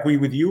 But I agree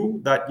with you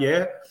that,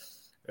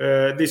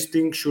 this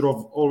thing should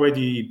have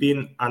already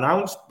been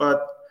announced.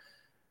 But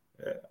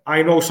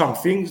I know some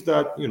things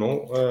that,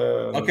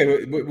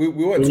 okay, we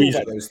won't talk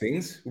about those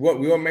things.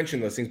 We won't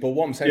mention those things. But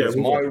what I'm saying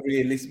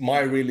is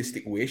my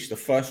realistic wish, the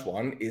first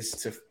one, is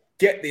to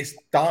get this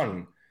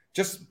done.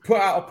 Just put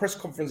out a press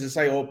conference and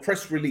say, or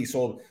press release,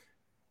 or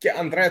get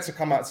Andrea to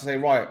come out to say,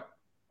 right,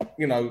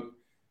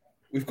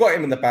 we've got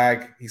him in the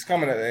bag. He's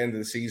coming at the end of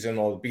the season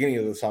or the beginning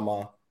of the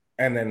summer.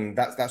 And then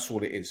that's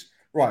what it is.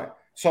 Right.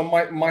 So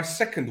my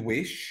second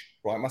wish,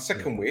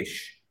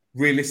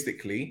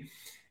 realistically,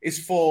 is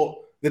for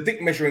the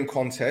dick measuring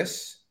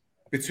contest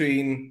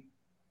between,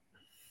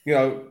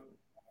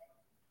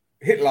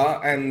 Hitler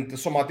and the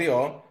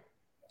Somalia.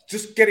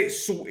 Just get it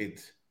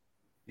sorted,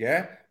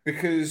 yeah?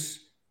 Because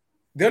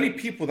the only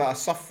people that are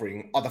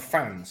suffering are the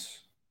fans,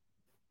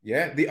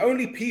 yeah? The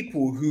only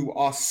people who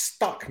are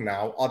stuck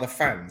now are the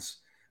fans.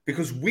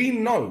 Because we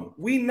know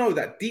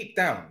that deep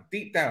down,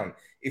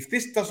 if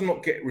this does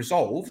not get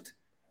resolved,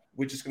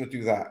 we're just going to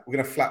do that. We're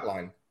going to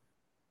flatline.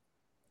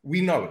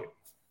 We know it.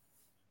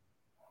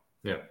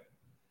 Yeah.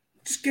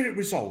 Just get it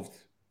resolved.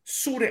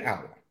 Sort it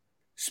out.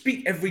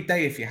 Speak every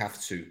day if you have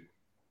to.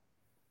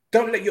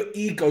 Don't let your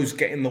egos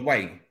get in the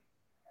way.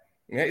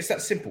 Yeah, it's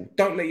that simple.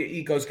 Don't let your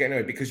egos get in the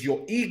way, because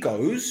your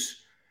egos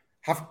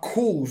have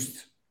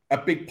caused a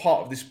big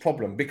part of this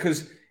problem,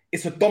 because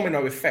it's a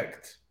domino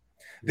effect.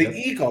 The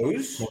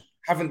egos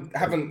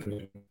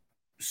haven't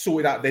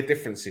sorted out their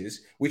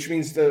differences, which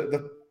means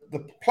the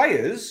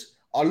players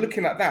are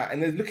looking at that,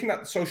 and they're looking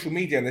at the social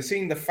media, and they're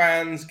seeing the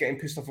fans getting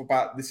pissed off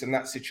about this and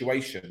that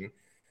situation,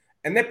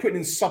 and they're putting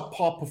in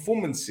subpar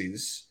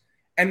performances,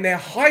 and they're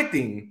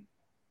hiding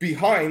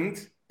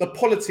behind the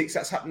politics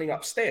that's happening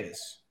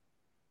upstairs.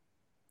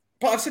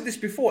 But I've said this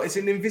before, it's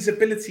an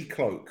invisibility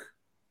cloak.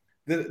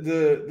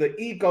 The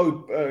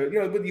ego,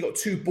 when you got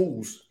two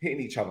bulls hitting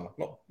each other,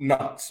 not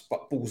nuts,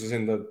 but bulls as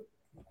in the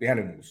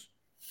animals,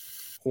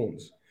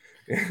 horns.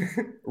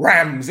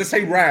 Rams, let's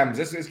say rams.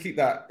 Let's keep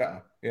that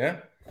better,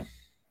 yeah?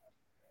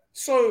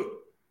 So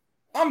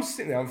I'm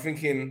sitting there, I'm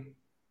thinking,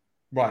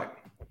 right,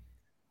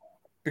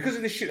 because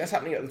of this shit that's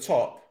happening at the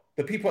top,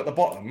 the people at the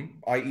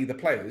bottom, i.e. the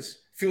players,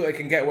 feel they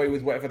can get away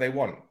with whatever they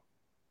want.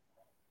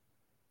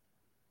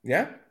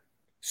 Yeah?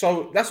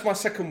 So that's my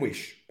second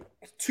wish.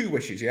 2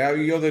 wishes, yeah?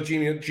 You're the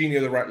genie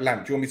of the right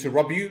lamp. Do you want me to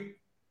rub you?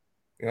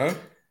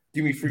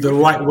 Give me 3 The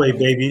wishes. right way,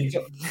 baby.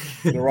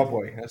 The rub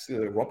way. That's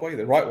the rub way.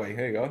 The right way.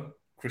 Here you go.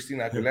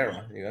 Christina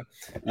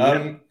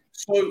Aguilera.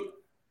 So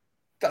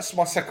that's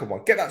my second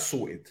one. Get that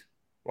sorted.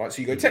 Right?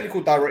 So you go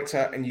technical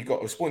director and you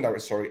got a sporting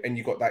director, and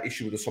you got that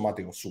issue with the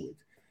Somalia sorted.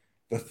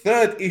 The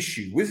third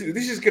issue,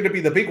 this is going to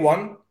be the big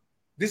one.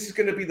 This is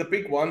going to be the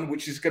big one,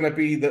 which is going to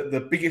be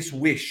the biggest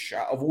wish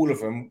out of all of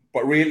them,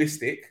 but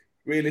realistic.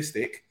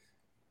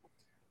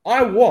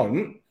 I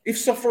want, if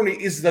Sofroni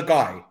is the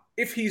guy,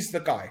 if he's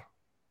the guy,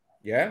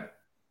 yeah?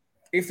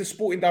 If the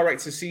sporting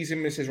director sees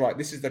him and says, right,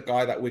 this is the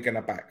guy that we're going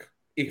to back.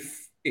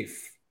 If,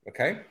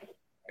 okay?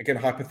 Again,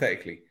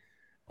 hypothetically.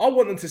 I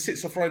want them to sit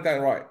Sofroni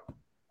down,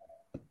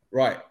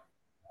 right.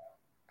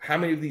 How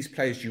many of these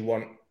players do you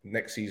want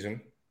next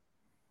season?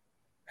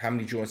 How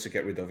many do you want us to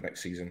get rid of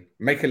next season?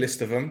 Make a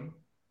list of them,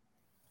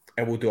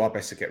 and we'll do our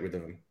best to get rid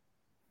of them.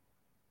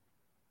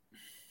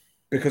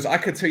 Because I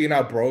can tell you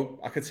now, bro,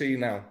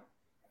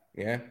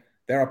 yeah,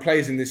 there are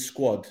players in this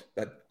squad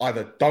that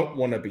either don't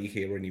want to be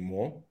here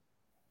anymore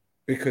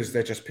because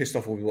they're just pissed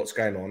off with what's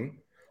going on,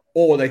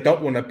 or they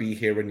don't want to be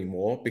here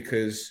anymore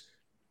because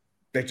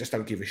they just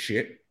don't give a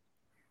shit,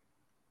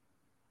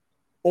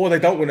 or they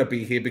don't want to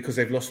be here because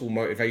they've lost all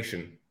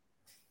motivation.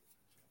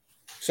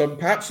 So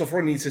perhaps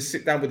Sofroni needs to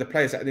sit down with the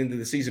players at the end of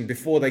the season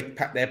before they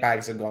pack their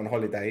bags and go on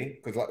holiday,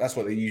 because that's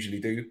what they usually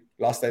do.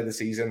 Last day of the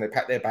season, they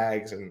pack their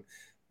bags and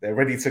they're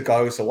ready to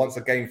go. So once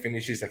the game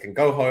finishes, they can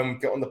go home,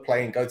 get on the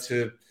plane, go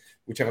to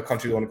whichever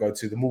country they want to go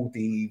to, the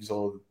Maldives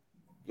or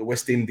the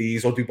West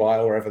Indies or Dubai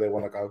or wherever they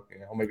want to go.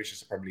 Or maybe it's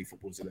just a Premier League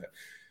football to there.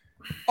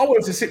 I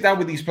want to sit down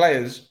with these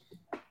players.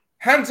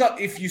 Hands up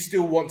if you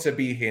still want to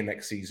be here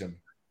next season.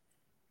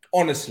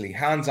 Honestly,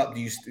 hands up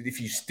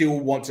if you still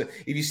want to,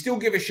 if you still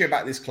give a shit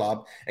about this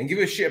club and give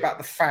a shit about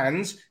the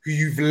fans who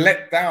you've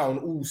let down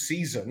all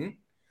season,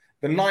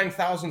 the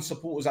 9,000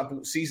 supporters that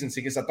bought season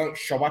tickets that don't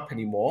show up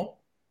anymore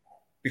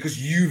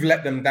because you've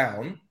let them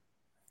down,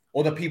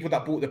 or the people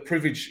that bought the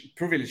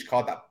privilege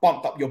card that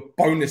bumped up your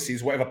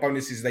bonuses, whatever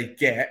bonuses they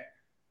get,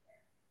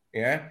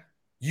 yeah,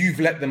 you've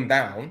let them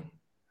down.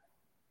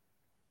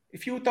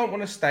 If you don't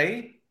want to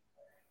stay,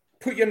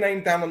 put your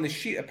name down on this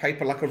sheet of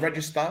paper like a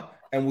register,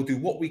 and we'll do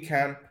what we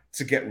can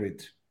to get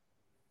rid.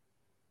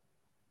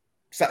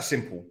 It's that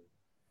simple.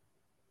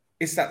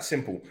 It's that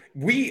simple.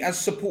 We as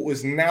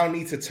supporters now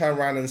need to turn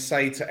around and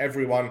say to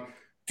everyone,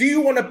 do you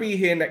want to be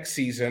here next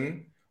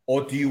season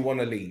or do you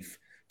want to leave?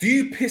 Do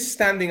you piss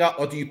standing up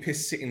or do you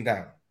piss sitting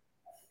down?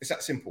 It's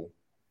that simple.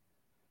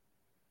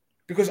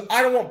 Because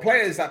I don't want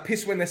players that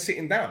piss when they're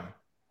sitting down.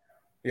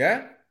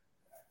 Yeah?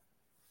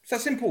 It's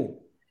that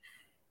simple.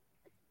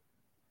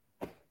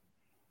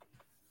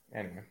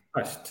 Anyway.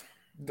 Right.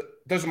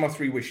 Those are my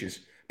 3 wishes.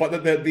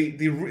 But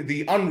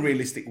the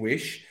unrealistic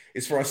wish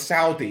is for a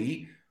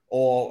Saudi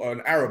or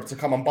an Arab to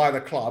come and buy the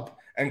club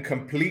and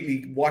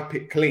completely wipe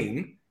it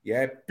clean.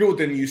 Yeah,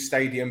 build a new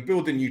stadium,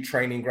 build a new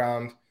training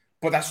ground.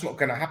 But that's not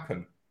going to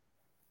happen.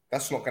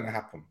 That's not going to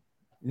happen.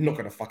 Not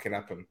going to fucking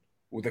happen.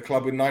 With a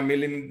club with 9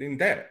 million in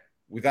debt,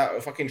 without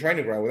a fucking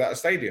training ground, without a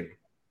stadium.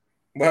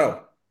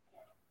 Well,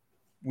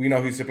 we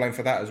know who's to blame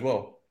for that as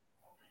well.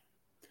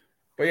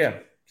 But yeah.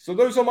 So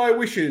those are my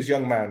wishes,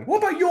 young man. What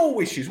about your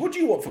wishes? What do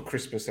you want for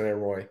Christmas there,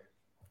 Roy?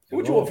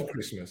 What do you want for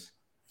Christmas?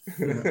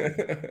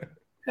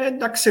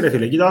 Εντάξει ρε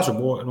φίλε, κοίτα σου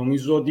πω,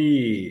 νομίζω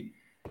ότι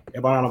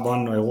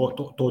επαναλαμβάνω εγώ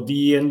το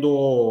τι είναι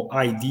το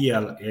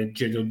ideal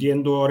και το τι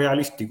είναι το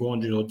ρεαλιστικό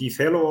και το τι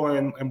θέλω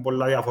είναι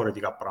πολλά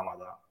διαφορετικά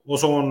πράγματα.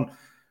 Όσο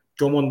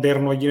πιο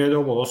μοντέρνο γίνεται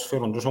το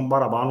ποδόσφαιρο, όσο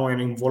παραπάνω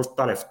είναι involved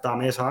τα λεφτά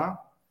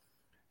μέσα,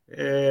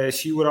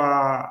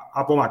 σίγουρα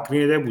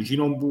απομακρύνεται από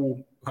εκείνον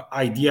που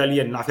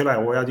ideally να θέλω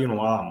εγώ για την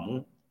ομάδα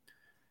μου.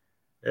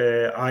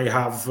 I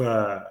have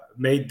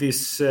made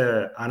this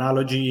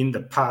analogy in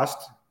the past,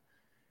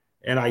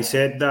 and I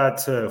said that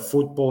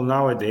football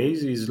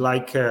nowadays is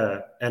like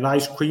an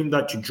ice cream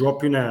that you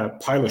drop in a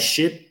pile of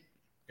shit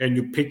and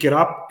you pick it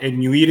up and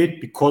you eat it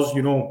because,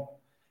 you know,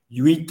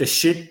 you eat the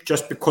shit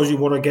just because you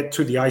want to get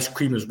to the ice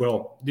cream as well.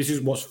 This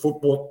is what's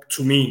football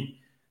to me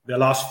the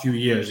last few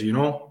years, you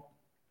know?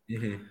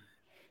 Mm-hmm.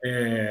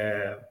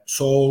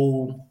 So,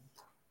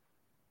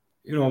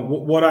 you know,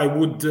 what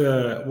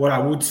I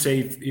would say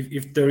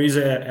if there is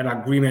an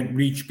agreement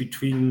reached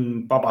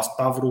between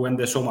Papastavrou and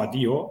the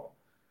Somadio,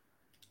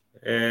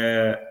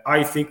 I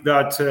think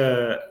that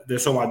the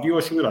Somadio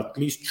should at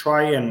least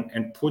try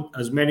and put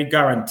as many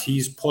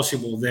guarantees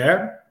possible there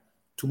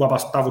to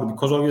Papastavrou,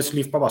 because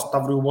obviously if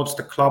Papastavrou wants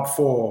the club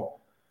for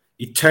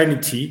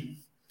eternity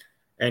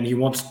and he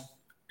wants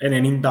an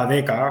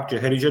 90 και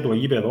θέλει και το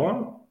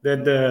γήπεδο,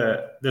 then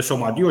the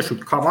Somadio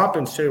should come up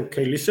and say,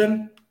 okay,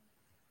 listen,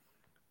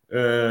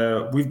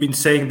 we've been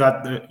saying that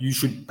you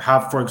should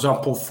have, for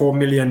example, 4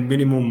 million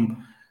minimum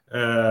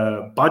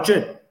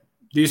budget.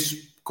 This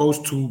goes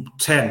to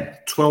 10,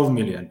 12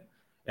 million.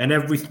 And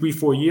every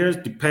 3-4 years,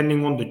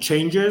 depending on the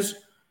changes,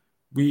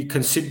 we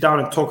can sit down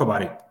and talk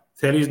about it.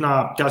 Θέλεις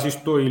να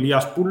πιάσεις το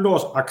Ηλίας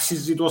Πούλος,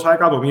 αξίζει τόσα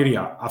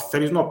εκατομμύρια. Αν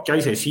θέλεις να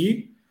πιάσεις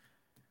εσύ,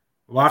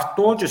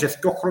 βάρτο και σε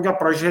 2 χρόνια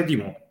πρέπει να είσαι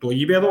έτοιμο. Το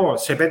γήπεδο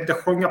σε 5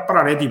 χρόνια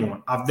πρέπει να είναι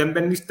έτοιμο. Αν δεν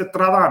μπαίνεις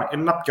τετράδα,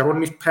 να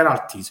πιερώνεις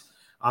πέναλτις.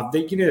 Αν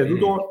δεν γίνεται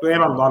τούτο, το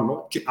ένα το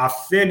άλλο. Και αν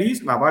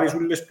θέλεις να βάλεις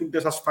όλες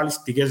τις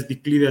ασφαλιστικές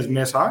δικλείδες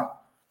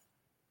μέσα,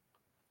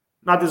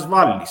 να τις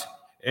βάλεις.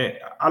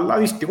 Αλλά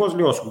δυστυχώς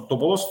λέω σου, το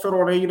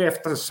ποδόσφαιρο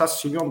έφτασε σαν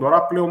σημείο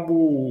τώρα πλέον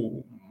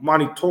που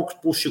money talks,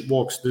 bullshit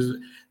walks.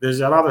 There's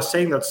another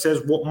saying that says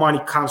what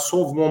money can't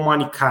solve, more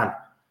money can.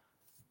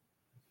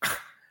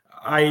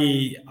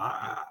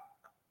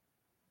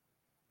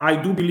 I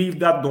do believe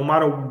that no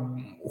matter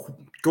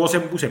ποιος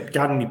που σε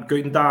πιάνει, ποιο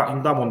είναι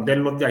τα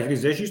μοντέλο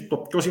διαχείρισης έχεις, το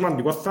πιο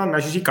σημαντικό θα είναι να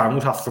έχεις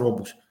ικανούς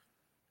ανθρώπους.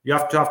 You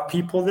have to have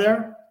people there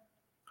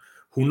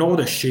who know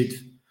the shit.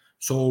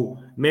 So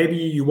maybe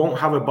you won't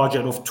have a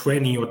budget of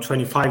 20 or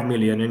 25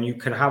 million and you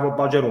can have a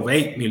budget of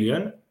 8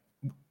 million.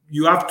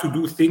 You have to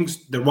do things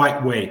the right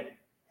way.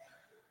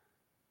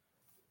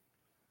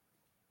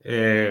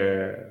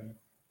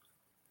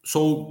 So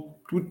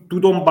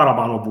τούτον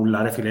παραπάνω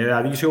πουλά ρε φίλε,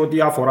 δηλαδή σε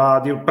ό,τι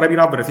αφορά πρέπει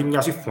να βρεθεί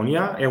μια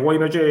συμφωνία. Εγώ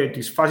είμαι και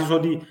της φάσης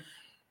ότι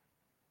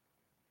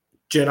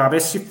και να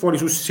πες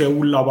συμφωνήσουν σε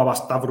ούλα ο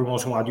Παπασταύρου των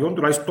σωματιών,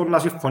 τουλάχιστον να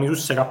συμφωνήσουν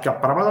σε κάποια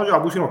πράγματα και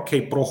να πούσουν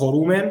ok,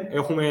 προχωρούμε,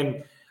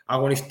 έχουμε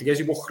αγωνιστικές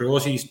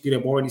υποχρεώσεις στην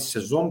επόμενη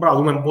σεζόν, πρέπει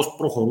να δούμε πώς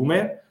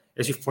προχωρούμε,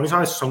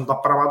 συμφωνήσαμε σε αυτά τα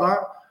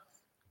πράγματα,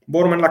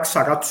 μπορούμε να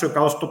ξακάτσουμε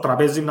κάτω στο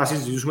τραπέζι να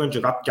συζητήσουμε και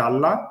κάποια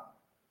άλλα,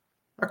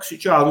 εντάξει,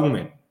 και να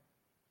δούμε.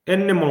 Δεν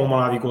είναι μόνο ο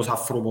μοναδικός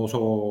άνθρωπος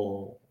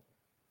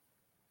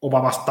ο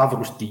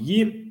Παπασταύρου στη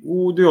γη,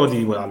 ούτε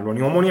οτιδήποτε άλλο.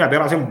 Η Ομόνοια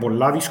πέρασε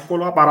πολλά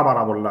δύσκολα,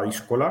 πάρα πολλά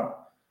δύσκολα.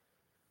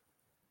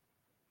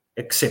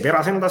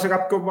 Εξεπέρασε τα σε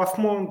κάποιο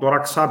βαθμό, τώρα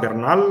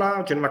ξαπερνά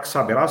άλλα και να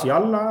ξαπεράσει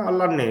άλλα,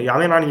 αλλά ναι, για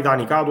μένα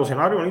ιδανικά το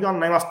σενάριο ήταν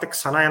να είμαστε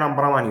ξανά έναν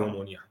πράγμα η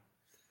Ομόνοια.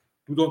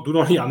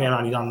 Τούτο για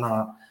μένα ήταν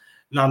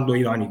να είναι το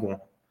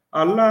ιδανικό.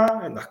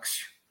 Αλλά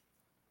εντάξει.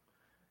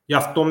 Γι'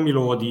 αυτό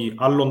μιλώ ότι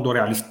άλλον το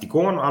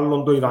ρεαλιστικό,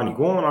 άλλον το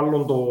ιδανικό,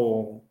 άλλον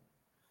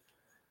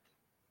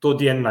το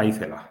τι να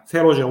ήθελα.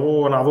 Θέλω και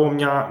εγώ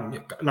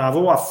να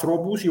δω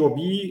ανθρώπους οι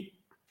οποίοι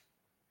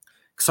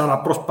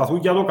ξαναπροσπαθούν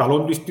για το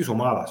καλό της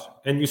ομάδας.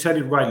 And you said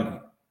it rightly.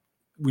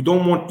 We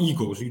don't want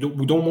egos.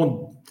 We don't want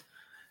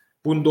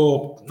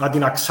να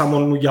την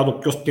αξαμώνουν για το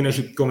ποιος την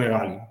έχει πιο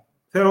μεγάλη.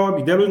 Θέλω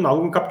επιτέλους να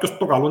δουν κάποιος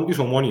το καλό της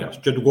Ομόνοιας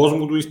και του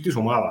κόσμου του της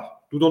ομάδας.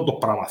 Τούτον το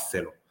πράγμα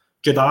θέλω.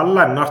 Και τα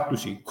άλλα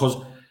ενάρτουσι. Because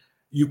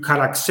you can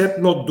accept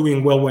not doing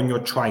well when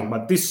you're trying.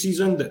 But this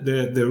season,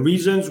 the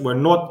reasons were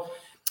not,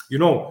 you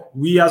know,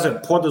 we as a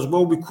pod as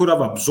well, we could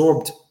have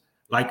absorbed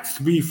like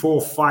 3, 4,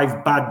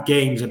 5 bad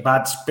games, a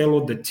bad spell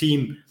of the team.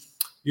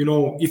 You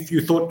know, if you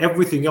thought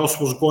everything else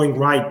was going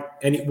right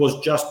and it was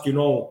just, you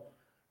know,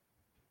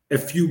 a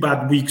few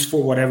bad weeks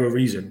for whatever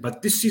reason. But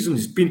this season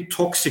has been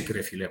toxic,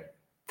 Refile.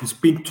 It's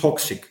been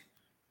toxic.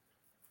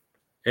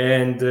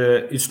 And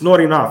it's not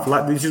enough.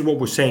 Like, this is what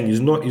we're saying,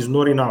 is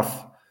not enough.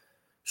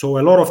 So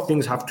a lot of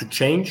things have to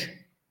change.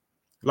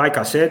 Like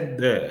I said,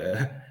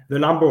 the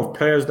number of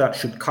players that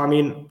should come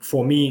in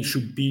for me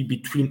should be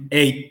between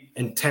 8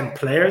 and 10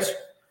 players.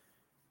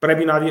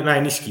 Πρέπει να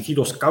ενισχυθεί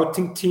το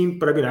scouting team,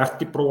 πρέπει να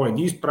έρθει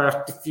προπονητής, πρέπει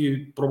να έρθει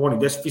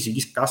προπονητές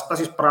φυσικής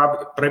κατάστασης,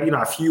 πρέπει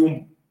να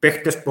φύγουν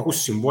παίχτες που έχουν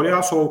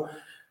συμβόλαια. So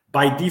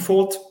by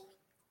default,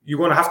 you're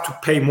going to have to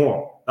pay more.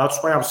 That's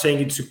why I'm saying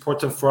it's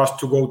important for us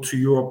to go to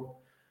Europe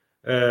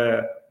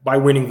by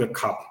winning the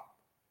cup.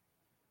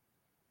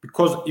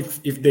 Because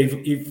if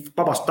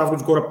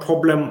Papastavrou got a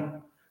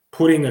problem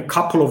putting a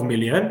couple of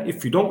million,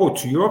 if you don't go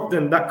to Europe,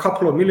 then that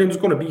couple of million is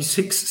going to be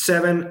 6,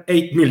 7,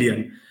 8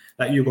 million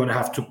that you're going to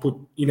have to put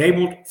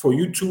enabled for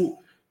you to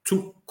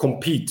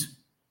compete.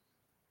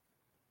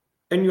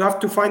 And you have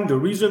to find the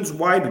reasons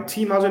why the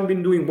team hasn't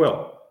been doing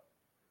well.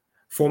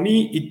 For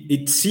me,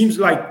 it seems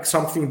like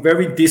something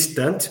very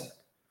distant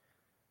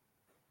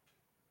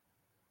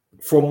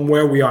from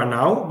where we are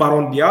now. But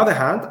on the other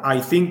hand, I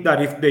think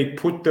that if they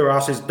put their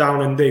asses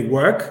down and they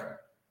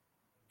work,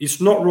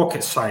 it's not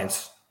rocket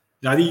science.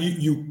 That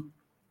you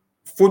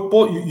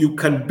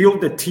can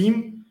build a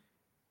team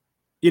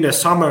in a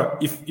summer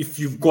if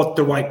you've got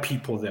the right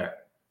people there.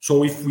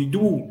 So if we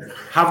do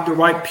have the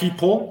right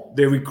people,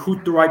 they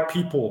recruit the right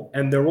people,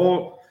 and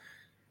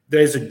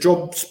there's a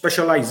job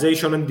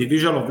specialization and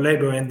division of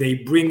labor, and they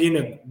bring in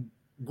a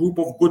group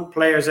of good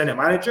players and a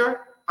manager,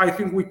 I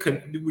think we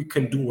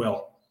can do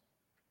well.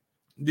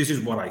 This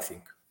is what I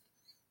think.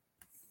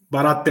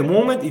 But at the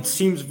moment, it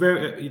seems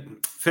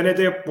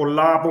φαίνεται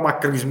πολλά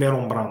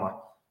απομακρυσμένο πράγμα.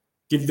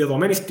 Τη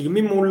δεδομένη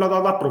στιγμή με όλα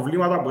τα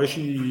προβλήματα που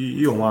έχει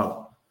η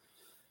ομάδα.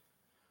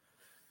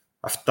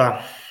 Αυτά.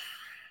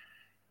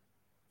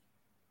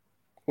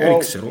 Δεν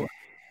ξέρω.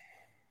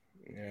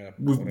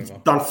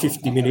 We've done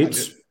 50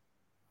 minutes.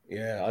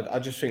 I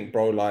just think,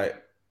 bro, like,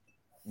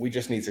 we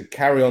just need to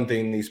carry on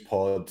doing these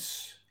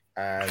pods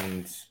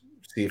and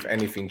see if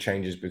anything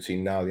changes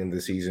between now and the end of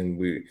the season.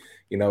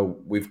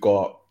 We've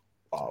got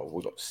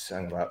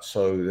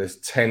so there's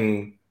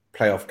 10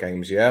 playoff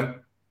games, yeah?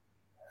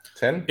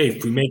 10?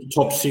 If we make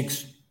top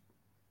 6.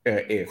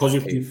 Because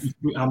if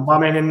αν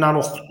πάμε εν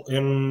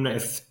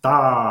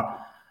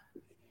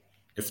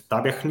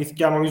 7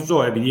 παιχνίδια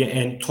νομίζω, επειδή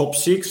in top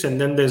 6 and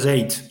then there's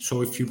 8.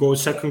 So if you go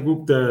second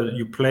group,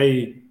 you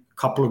play a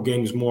couple of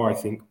games more, I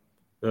think.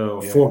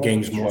 4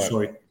 games more, right.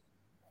 Sorry.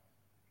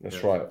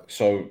 That's right.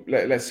 So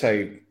let's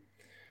say,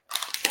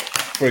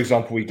 for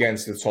example, we get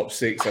into the top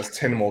 6, that's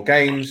 10 more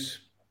games.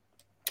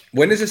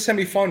 When is the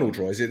semi-final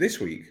draw? Is it this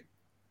week?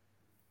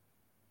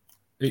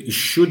 It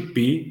should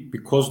be,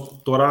 because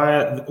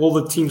all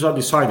the teams are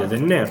decided,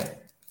 isn't it?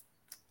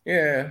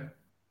 Yeah.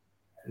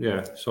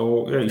 Yeah,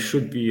 so it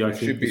should be, I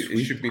think,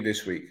 it should be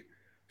this week.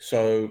 So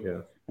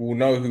we'll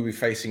know who we're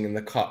facing in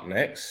the cup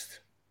next.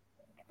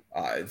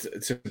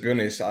 To be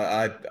honest,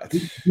 do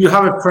you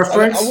have a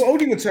preference? I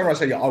wouldn't even turn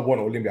around and say, I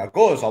want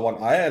Olympiacos, I want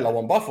AEL, I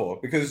want Buffalo,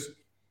 because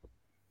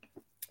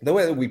the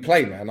way that we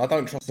play, man, I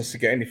don't trust us to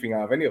get anything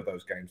out of any of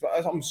those games.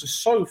 I'm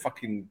just so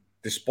fucking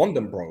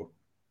despondent, bro.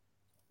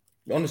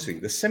 Honestly,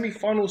 the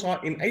semi-finals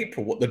are in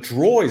April. The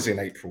draw is in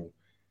April.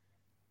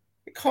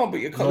 It can't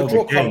be. The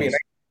draw can't be in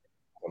April.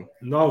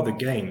 No, the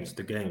games.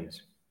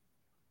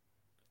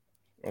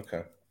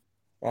 Okay.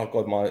 Oh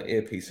God, my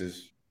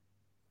earpieces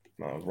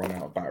run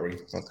out of battery.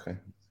 Okay.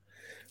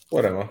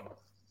 Whatever.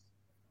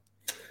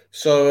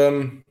 So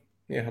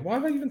why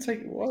have I even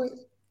taken? Why?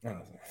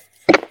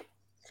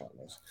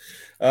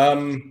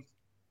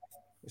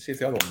 Let's see if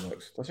the other one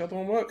works. Does the other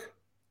one work?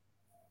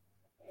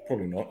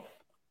 Probably not.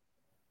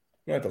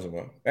 No, it doesn't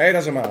work. It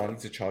doesn't matter. I need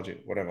to charge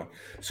it. Whatever.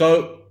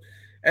 So,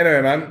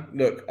 anyway, man,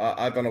 look,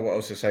 I don't know what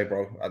else to say,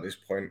 bro, at this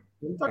point.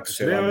 Let's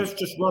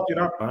just wrap it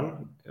up,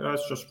 man.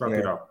 Let's just wrap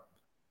it up.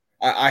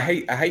 I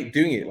hate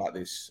doing it like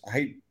this. I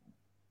hate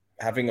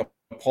having a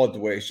pod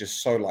where it's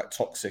just so like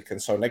toxic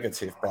and so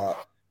negative, but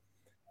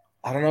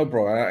I don't know,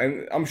 bro.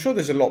 And I'm sure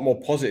there's a lot more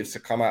positives to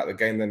come out of the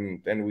game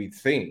than we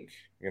think.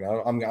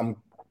 I'm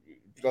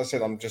like I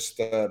said, I'm just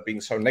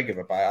being so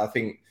negative about it. I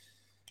think,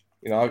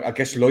 I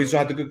guess Loizo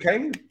had a good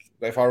game.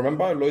 If I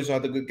remember, Loizo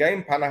had a good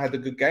game. Pana had a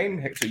good game.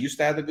 Hector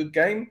Eustace had a good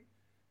game.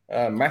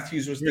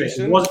 Matthews was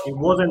decent. It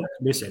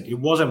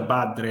wasn't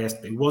bad, the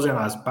rest. It wasn't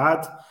as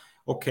bad.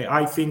 Okay,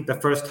 I think the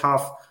first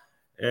half,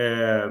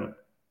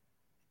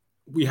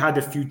 we had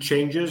a few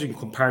changes in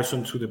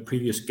comparison to the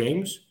previous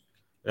games,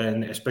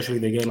 and especially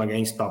the game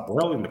against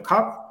Apoel in the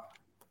Cup.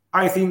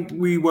 I think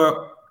we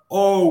were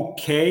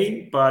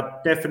okay,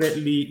 but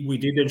definitely we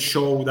didn't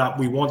show that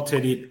we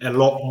wanted it a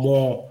lot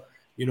more.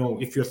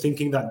 If you're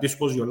thinking that this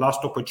was your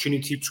last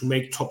opportunity to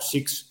make top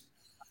 6,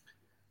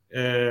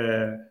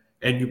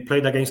 and you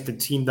played against a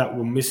team that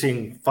were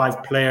missing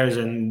 5 players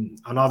and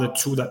another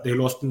 2 that they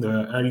lost in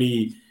the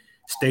early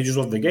stages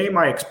of the game,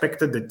 I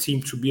expected the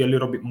team to be a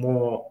little bit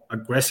more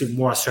aggressive,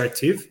 more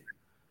assertive.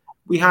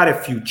 We had a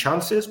few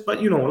chances,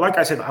 but like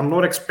I said, I'm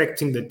not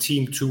expecting the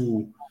team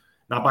to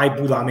να πάει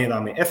που δάμε.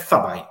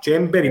 Θα πάει. Και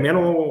δεν περιμένω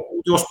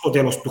ούτε ως το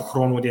τέλος του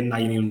χρόνου ότι να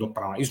γίνει το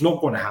πράγμα. It's not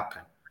going to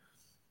happen.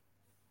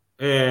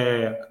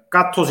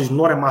 Katos is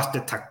not a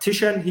master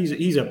tactician.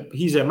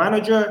 He's a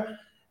manager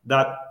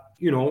that,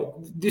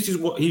 this is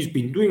what he's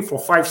been doing for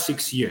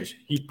 5-6 years.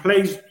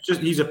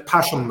 He's a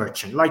passion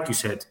merchant, like you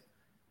said.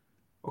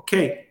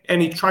 Okay,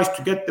 and he tries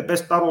to get the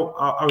best out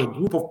of a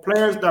group of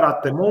players that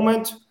at the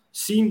moment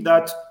seem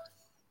that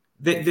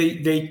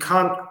they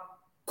can't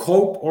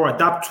cope or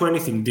adapt to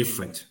anything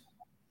different.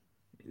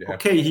 Yeah.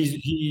 Okay,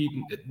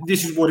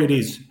 this is what it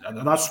is.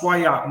 That's why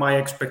my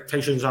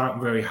expectations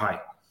aren't very high.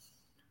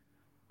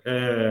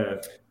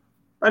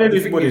 But it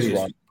is what it is.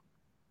 Right.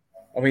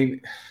 I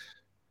mean,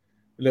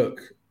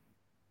 look,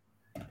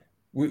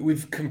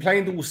 we've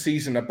complained all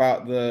season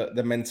about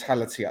the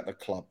mentality at the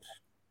club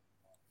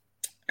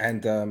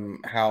and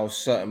how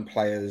certain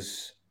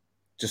players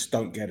just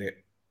don't get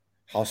it,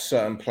 how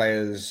certain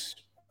players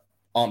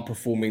aren't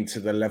performing to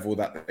the level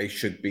that they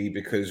should be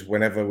because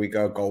whenever we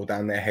go goal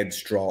down, their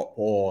heads drop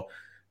or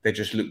they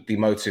just look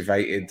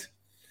demotivated.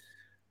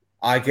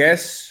 I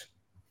guess,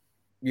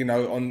 you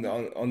know,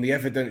 on the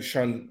evidence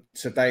shown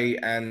today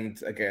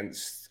and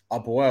against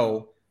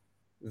Apoel,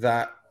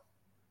 that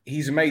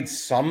he's made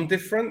some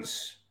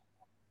difference.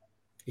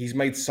 He's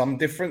made some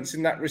difference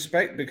in that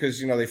respect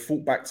because, you know, they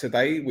fought back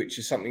today, which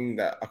is something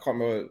that I can't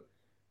remember.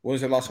 When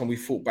was the last time we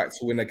fought back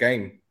to win a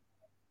game?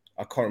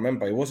 I can't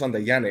remember. It was under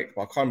Yannick,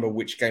 but I can't remember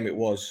which game it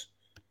was.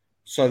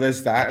 So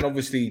there's that. And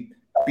obviously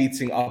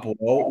beating Apoel,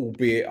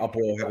 albeit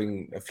Apoel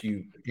having a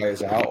few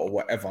players out or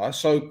whatever.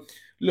 So,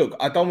 look,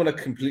 I don't want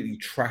to completely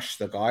trash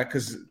the guy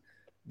because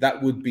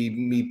that would be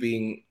me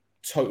being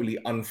totally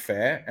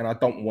unfair. And I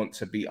don't want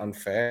to be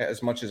unfair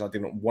as much as I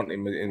didn't want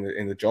him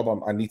in the job.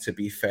 I need to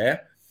be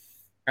fair.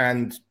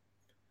 And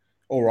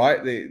all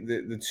right,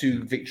 the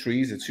two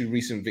victories, the two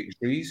recent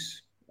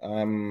victories.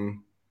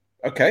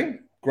 Okay,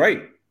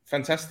 great.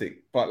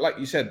 Fantastic. But like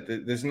you said,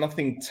 there's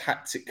nothing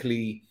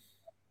tactically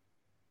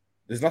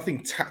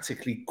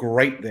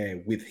great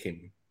there with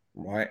him,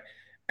 right?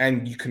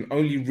 And you can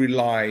only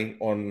rely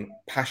on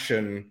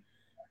passion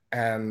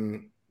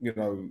and, you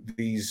know,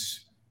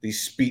 these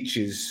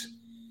speeches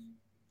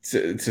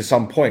to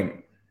some point.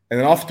 And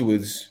then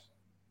afterwards,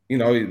 you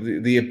know,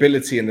 the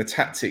ability and the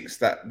tactics,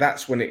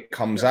 that's when it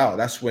comes out.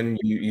 That's when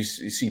you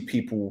see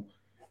people,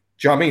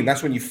 do you know what I mean?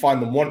 That's when you find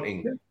them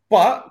wanting.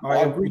 But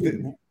I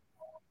agree.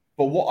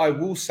 But what I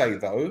will say,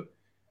 though,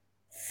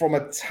 from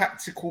a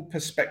tactical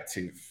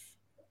perspective,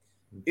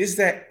 is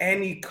there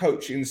any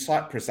coach in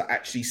Cyprus that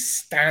actually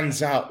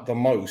stands out the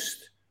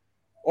most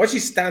or actually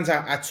stands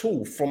out at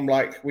all from,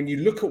 like, when you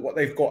look at what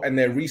they've got and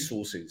their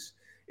resources?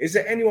 Is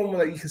there anyone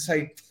that you can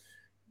say,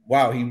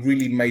 wow, he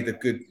really made a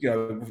good, you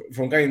know,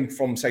 from going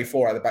from, say,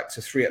 4 at the back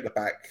to 3 at the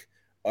back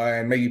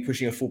and maybe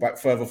pushing a fullback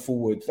further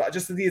forward, like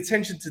just the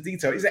attention to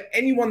detail? Is there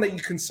anyone that you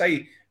can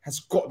say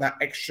has got that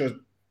extra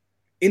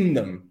in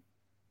them?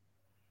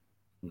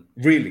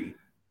 Really?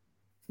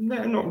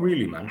 No, not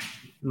really, man.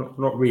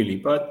 Not really.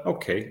 But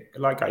okay,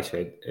 like I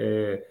said,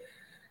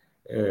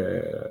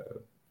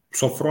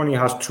 Sofroni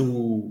has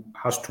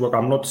to work.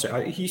 I'm not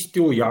saying he's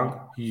still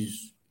young.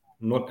 He's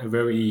not a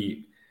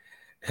very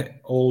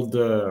old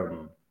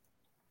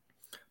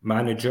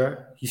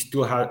manager. He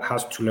still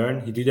has to learn.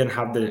 He didn't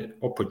have the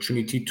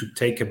opportunity to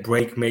take a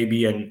break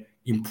maybe and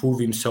improve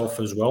himself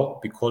as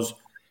well because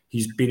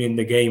he's been in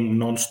the game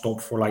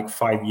non-stop for like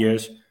 5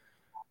 years.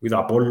 With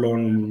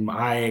Apollon,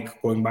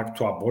 AEK, going back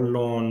to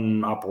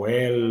Apollon,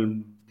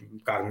 Apoel,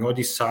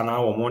 Karniotis, Sana,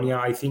 Omonia,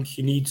 I think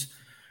he needs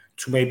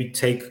to maybe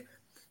take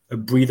a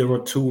breather or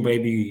two,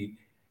 maybe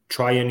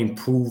try and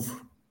improve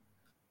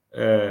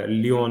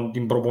λίγο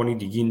την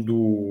προπονητική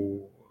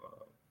του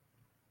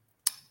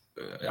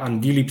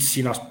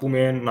αντίληψη, ας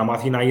πούμε, να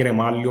μάθει να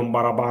ηρεμά λίγο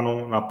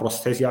παραπάνω, να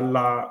προσθέσει,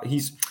 αλλά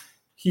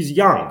he's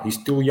young, he's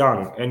still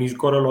young, and he's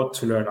got a lot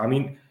to learn. I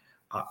mean,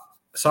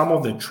 some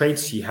of the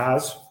traits he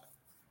has,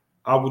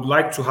 I would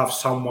like to have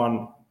someone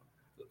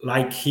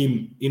like him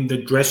in the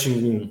dressing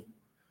room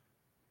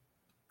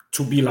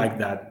to be like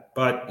that.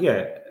 But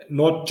yeah,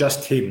 not just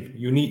him.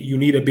 You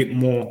need a bit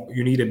more.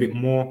 You need a bit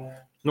more.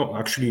 No,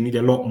 actually, you need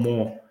a lot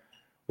more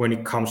when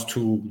it comes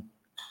to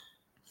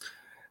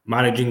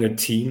managing a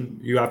team.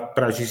 You have πρέπει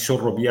να έχεις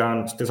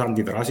ισορροπία στις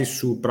αντιδράσεις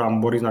σου, πρέπει να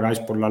μπορείς να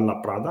κάνεις πολλά άλλα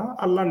πράγματα.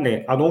 Αλλά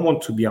ναι, I don't want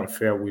to be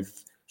unfair with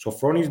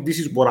Sofronis. This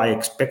is what I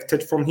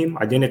expected from him.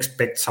 I didn't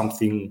expect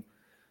something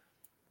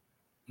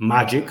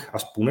magic,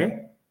 ας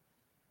πούμε.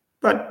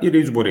 But it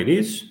is what it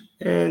is.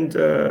 And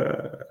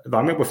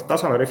δάμε που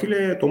φτάσαμε, ρε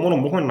φίλε, το μόνο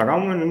που έχουμε να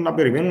κάνουμε είναι να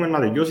περιμένουμε να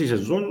τελειώσει η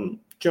σεζόν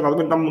και να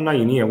δούμε τι μου να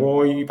γίνει.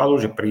 Εγώ είπα το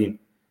και πριν.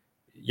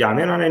 Για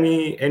μένα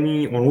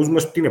είναι ο νους μου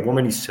στην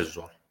επόμενη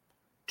σεζόν.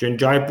 Και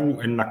εντιάει που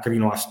να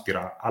κρίνω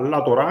άστηρα.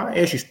 Αλλά τώρα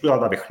έχεις τούτα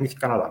τα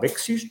παιχνίδια να τα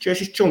παίξεις και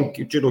έχεις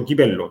και το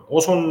κύπελλο.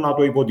 Όσο να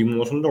το υποτιμούμε,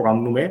 όσο να το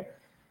κάνουμε,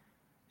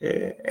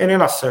 είναι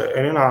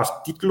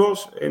ένας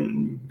τίτλος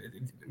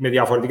με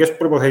διαφορετικές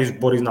προϋποθέσεις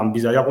μπορείς να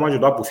μπεις. Δηλαδή ακόμα και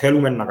τώρα που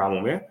θέλουμε να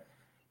κάνουμε,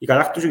 η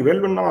κατάκτηση του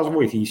κυπέλλου να μας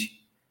βοηθήσει.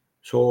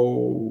 So,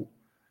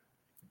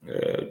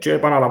 και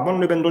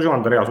επαναλαμβάνω, είπε το και ο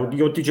Ανδρέας,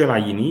 ότι ό,τι και να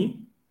γίνει,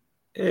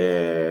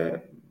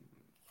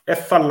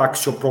 θα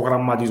αλλάξει ο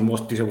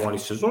προγραμματισμός της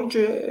επόμενης σεζόν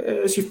και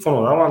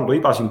συμφωνώ, αν το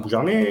είπα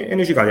συμπουζάμε, δεν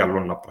έχει κάτι άλλο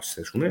να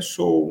προσθέσουμε.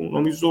 So,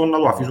 νομίζω να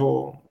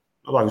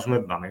το αφήσουμε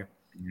δάμε.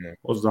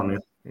 Ως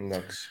δάμε.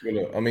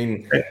 I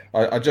mean,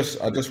 I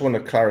just want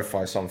to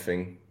clarify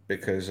something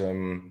because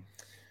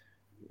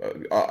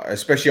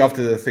especially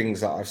after the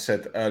things that I've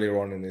said earlier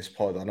on in this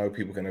pod, I know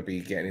people are going to be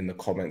getting in the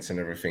comments and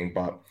everything,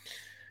 but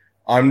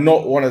I'm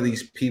not one of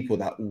these people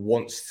that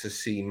wants to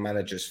see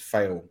managers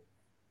fail,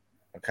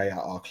 okay,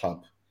 at our club.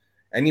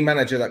 Any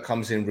manager that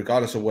comes in,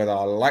 regardless of whether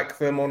I like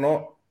them or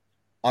not,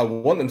 I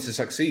want them to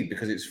succeed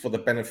because it's for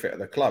the benefit of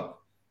the club.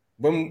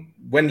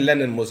 when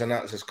Lennon was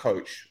announced as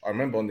coach, I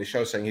remember on the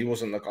show saying he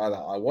wasn't the guy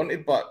that I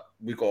wanted, but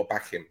we got to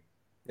back him.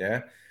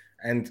 Yeah.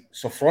 And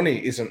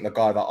Sofroni isn't the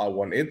guy that I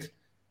wanted,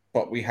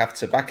 but we have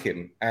to back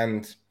him.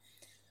 And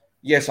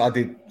yes, I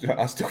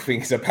still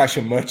think he's a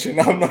passion merchant.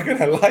 I'm not going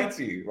to lie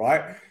to you,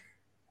 right?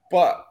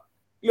 But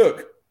look,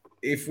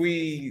 if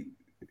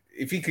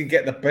he can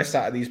get the best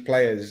out of these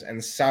players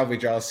and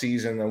salvage our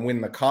season and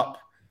win the cup,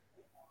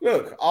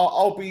 look,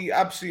 I'll be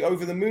absolutely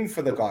over the moon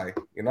for the guy.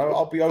 You know,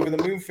 I'll be over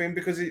the moon for him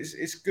because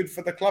it's good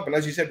for the club. And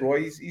as you said,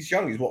 Roy, he's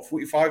young. He's what,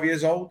 45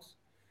 years old?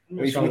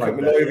 When you look at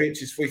Milojevic,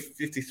 he's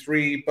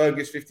 53.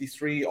 Berger's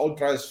 53.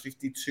 Odraz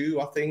 52,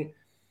 I think.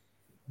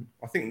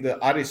 I think the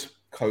Aris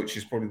coach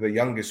is probably the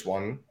youngest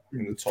one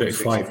in the top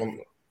 35. 6.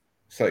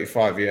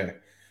 35, yeah.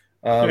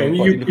 And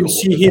you can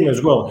see him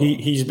as well.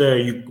 He's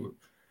the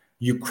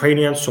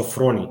Ukrainian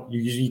Sofroni.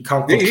 You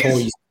can't control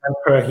his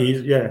temper.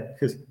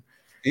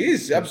 He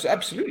is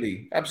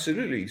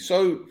absolutely.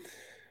 So,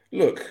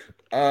 look,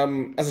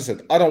 as I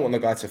said, I don't want the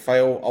guy to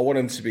fail. I want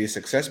him to be a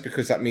success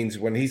because that means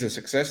when he's a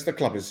success, the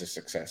club is a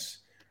success.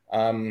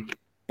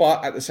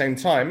 But at the same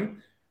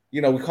time,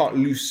 you know, we can't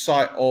lose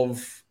sight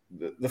of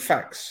the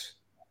facts.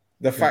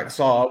 The facts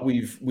are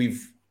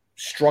we've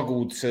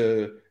struggled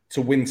to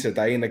win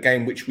today in a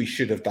game which we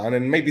should have done,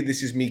 and maybe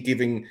this is me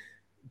doing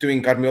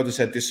Garmiodas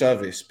a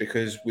disservice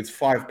because with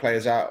 5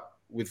 players out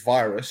with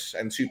virus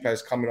and 2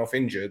 players coming off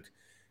injured,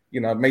 you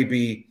know,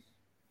 maybe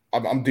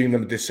I'm doing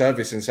them a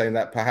disservice in saying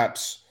that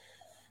perhaps,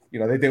 you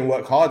know, they didn't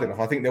work hard enough.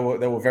 I think they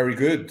were very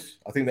good.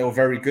 I think they were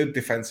very good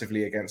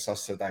defensively against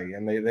us today,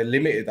 and they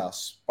limited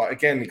us. But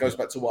again, it goes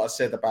back to what I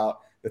said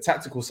about the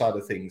tactical side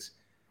of things.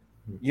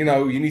 You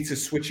know, you need to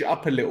switch it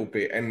up a little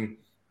bit. And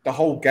the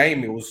whole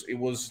game, it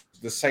was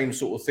the same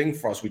sort of thing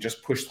for us. We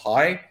just pushed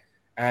high,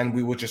 and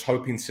we were just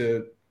hoping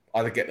to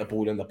either get the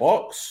ball in the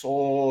box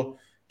or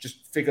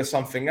just figure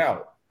something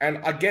out. And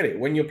I get it.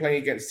 When you're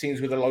playing against teams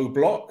with a low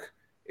block,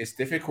 it's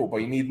difficult, but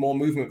you need more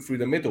movement through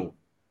the middle.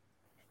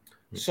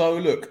 So,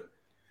 look,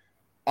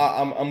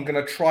 I'm going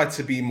to try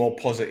to be more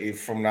positive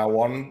from now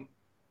on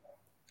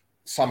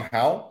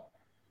somehow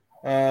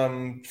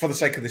for the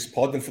sake of this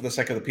pod and for the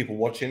sake of the people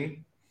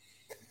watching.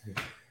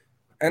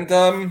 And,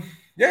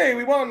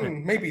 we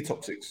won. Maybe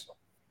top 6.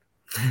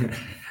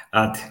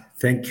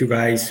 Thank you,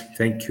 guys.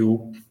 Thank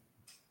you.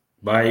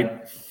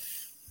 Bye.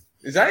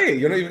 Is that it?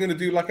 You're not even going to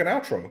do like an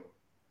outro?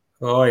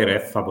 Όχι ρε,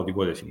 θα πω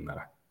τίποτε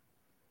σήμερα.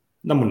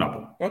 Να μου να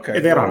πω.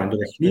 Εδέραμε το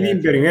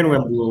παιχνίδι, περιμένουμε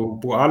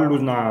που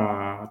άλλους να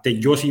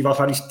τελειώσει η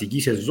βασανιστική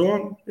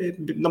σεζόν,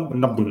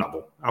 να μπουν να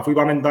πω. Αφού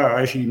είπαμε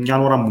έχει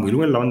μια ώρα που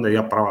μιλούμε, λάβουμε τα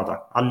ίδια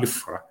πράγματα. Άλλη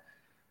φορά.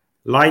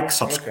 Like,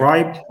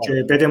 subscribe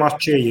και πέτε μας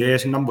και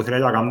ιδέες να που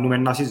θέλετε να κάνουμε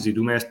να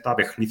συζητούμε στα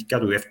παιχνίδια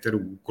του δεύτερου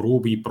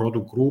γκρουπ ή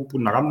πρώτου γκρουπ που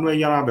να κάνουμε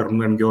για να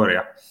περνούμε πιο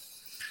ωραία.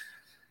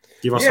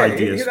 Give us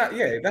ideas.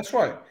 That's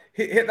right.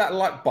 Hit that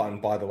like button,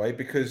 by the way,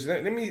 because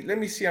let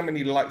me see how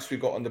many likes we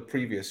got on the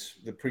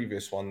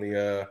previous one,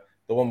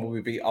 the one where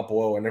we beat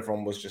Apoel and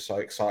everyone was just so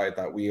excited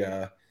that we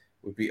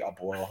beat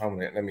Apoel. How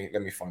many?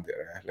 Let me find it.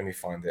 Let me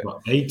find it. What,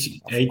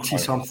 80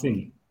 something.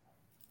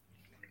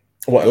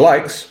 What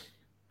likes?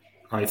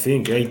 I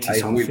think 80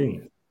 something.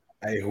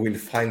 I will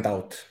find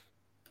out.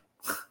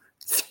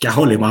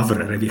 Κιάχολε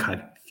μαύρε ρε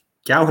Μιχάλη.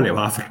 Κιάχολε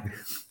μαύρε.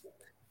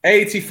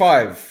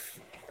 85.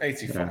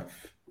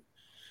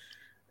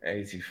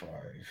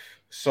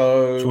 So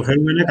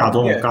θέλουμε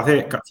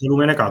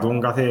 100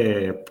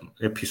 κάθε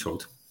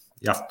episode.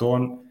 Γι' αυτό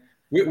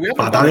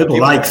πατάτε το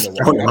like.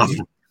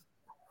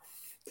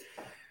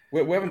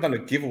 We haven't done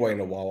a giveaway in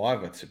a while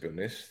either, to be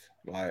honest.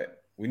 Like,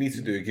 we need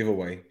to do a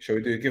giveaway. Shall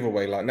we do a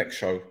giveaway like next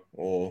show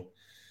or?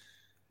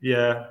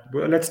 Yeah,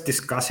 well, let's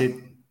discuss it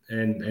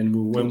and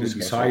when we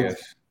decide.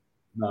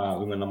 Να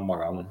δούμε να μου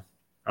κάνουμε.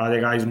 Άντε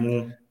guys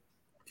μου.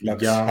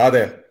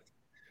 Άντε.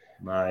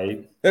 Bye.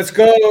 Let's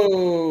go.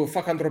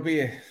 Fuck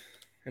Andropie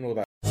and all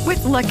that.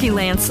 With Lucky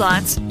Land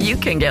Slots, you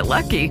can get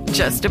lucky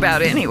just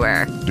about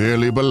anywhere.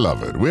 Dearly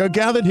beloved, we are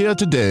gathered here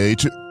today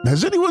to...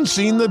 Has anyone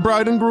seen the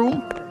bride and groom?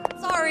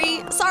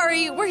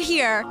 Sorry, we're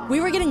here. We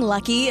were getting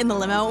lucky in the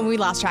limo and we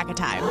lost track of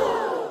time.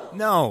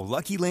 No,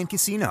 Lucky Land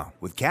Casino,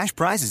 with cash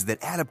prizes that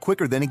add up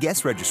quicker than a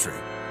guest registry.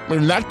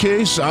 In that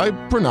case, I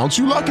pronounce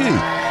you lucky.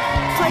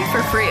 Play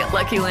for free at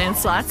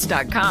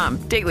LuckyLandSlots.com.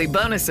 Daily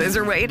bonuses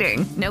are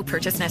waiting. No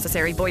purchase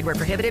necessary. Void where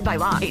prohibited by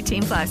law.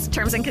 18+.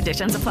 Terms and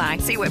conditions apply.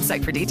 See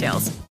website for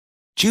details.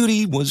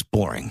 Judy was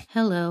boring.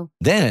 Hello.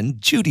 Then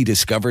Judy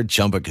discovered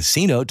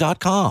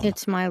ChumbaCasino.com.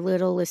 It's my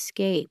little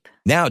escape.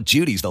 Now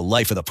Judy's the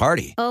life of the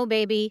party. Oh,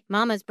 baby,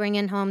 mama's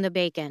bringing home the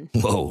bacon.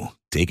 Whoa,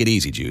 take it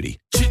easy, Judy.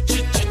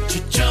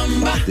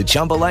 The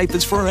Chumba life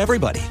is for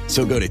everybody.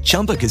 So go to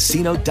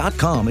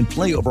ChumbaCasino.com and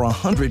play over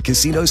 100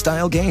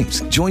 casino-style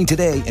games. Join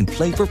today and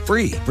play for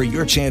free for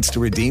your chance to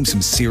redeem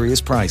some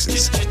serious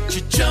prizes.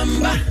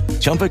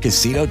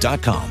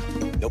 ChumbaCasino.com.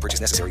 No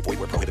purchase necessary. Void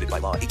where prohibited by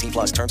law.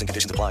 18+. Terms and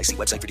conditions apply. See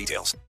website for details.